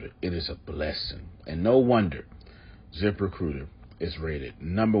ZipRecruiter. It is a blessing. And no wonder ZipRecruiter is rated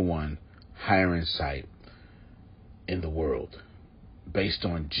 #1 hiring site in the world based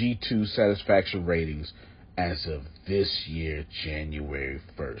on G2 satisfaction ratings as of this year, January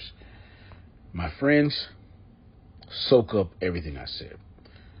 1st. My friends, soak up everything I said.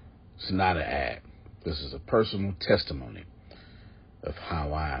 It's not an ad. This is a personal testimony of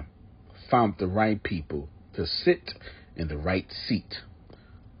how I found the right people to sit in the right seat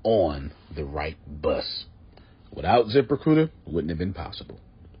on the right bus. Without ZipRecruiter, it wouldn't have been possible.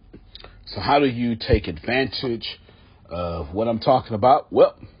 So how do you take advantage of what I'm talking about?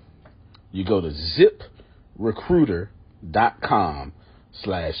 Well, you go to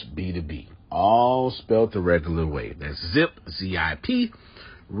ZipRecruiter.com/B2B. All spelled the regular way. That's Zip, Z-I-P,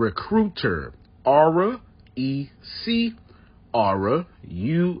 Recruiter, Aura, U-I-T-E-R,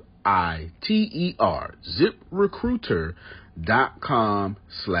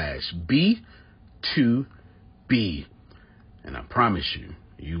 ZipRecruiter.com/B2B. And I promise you,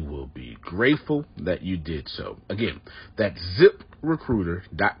 you will be grateful that you did so. Again, that's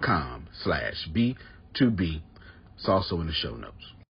ZipRecruiter.com/B2B. It's also in the show notes.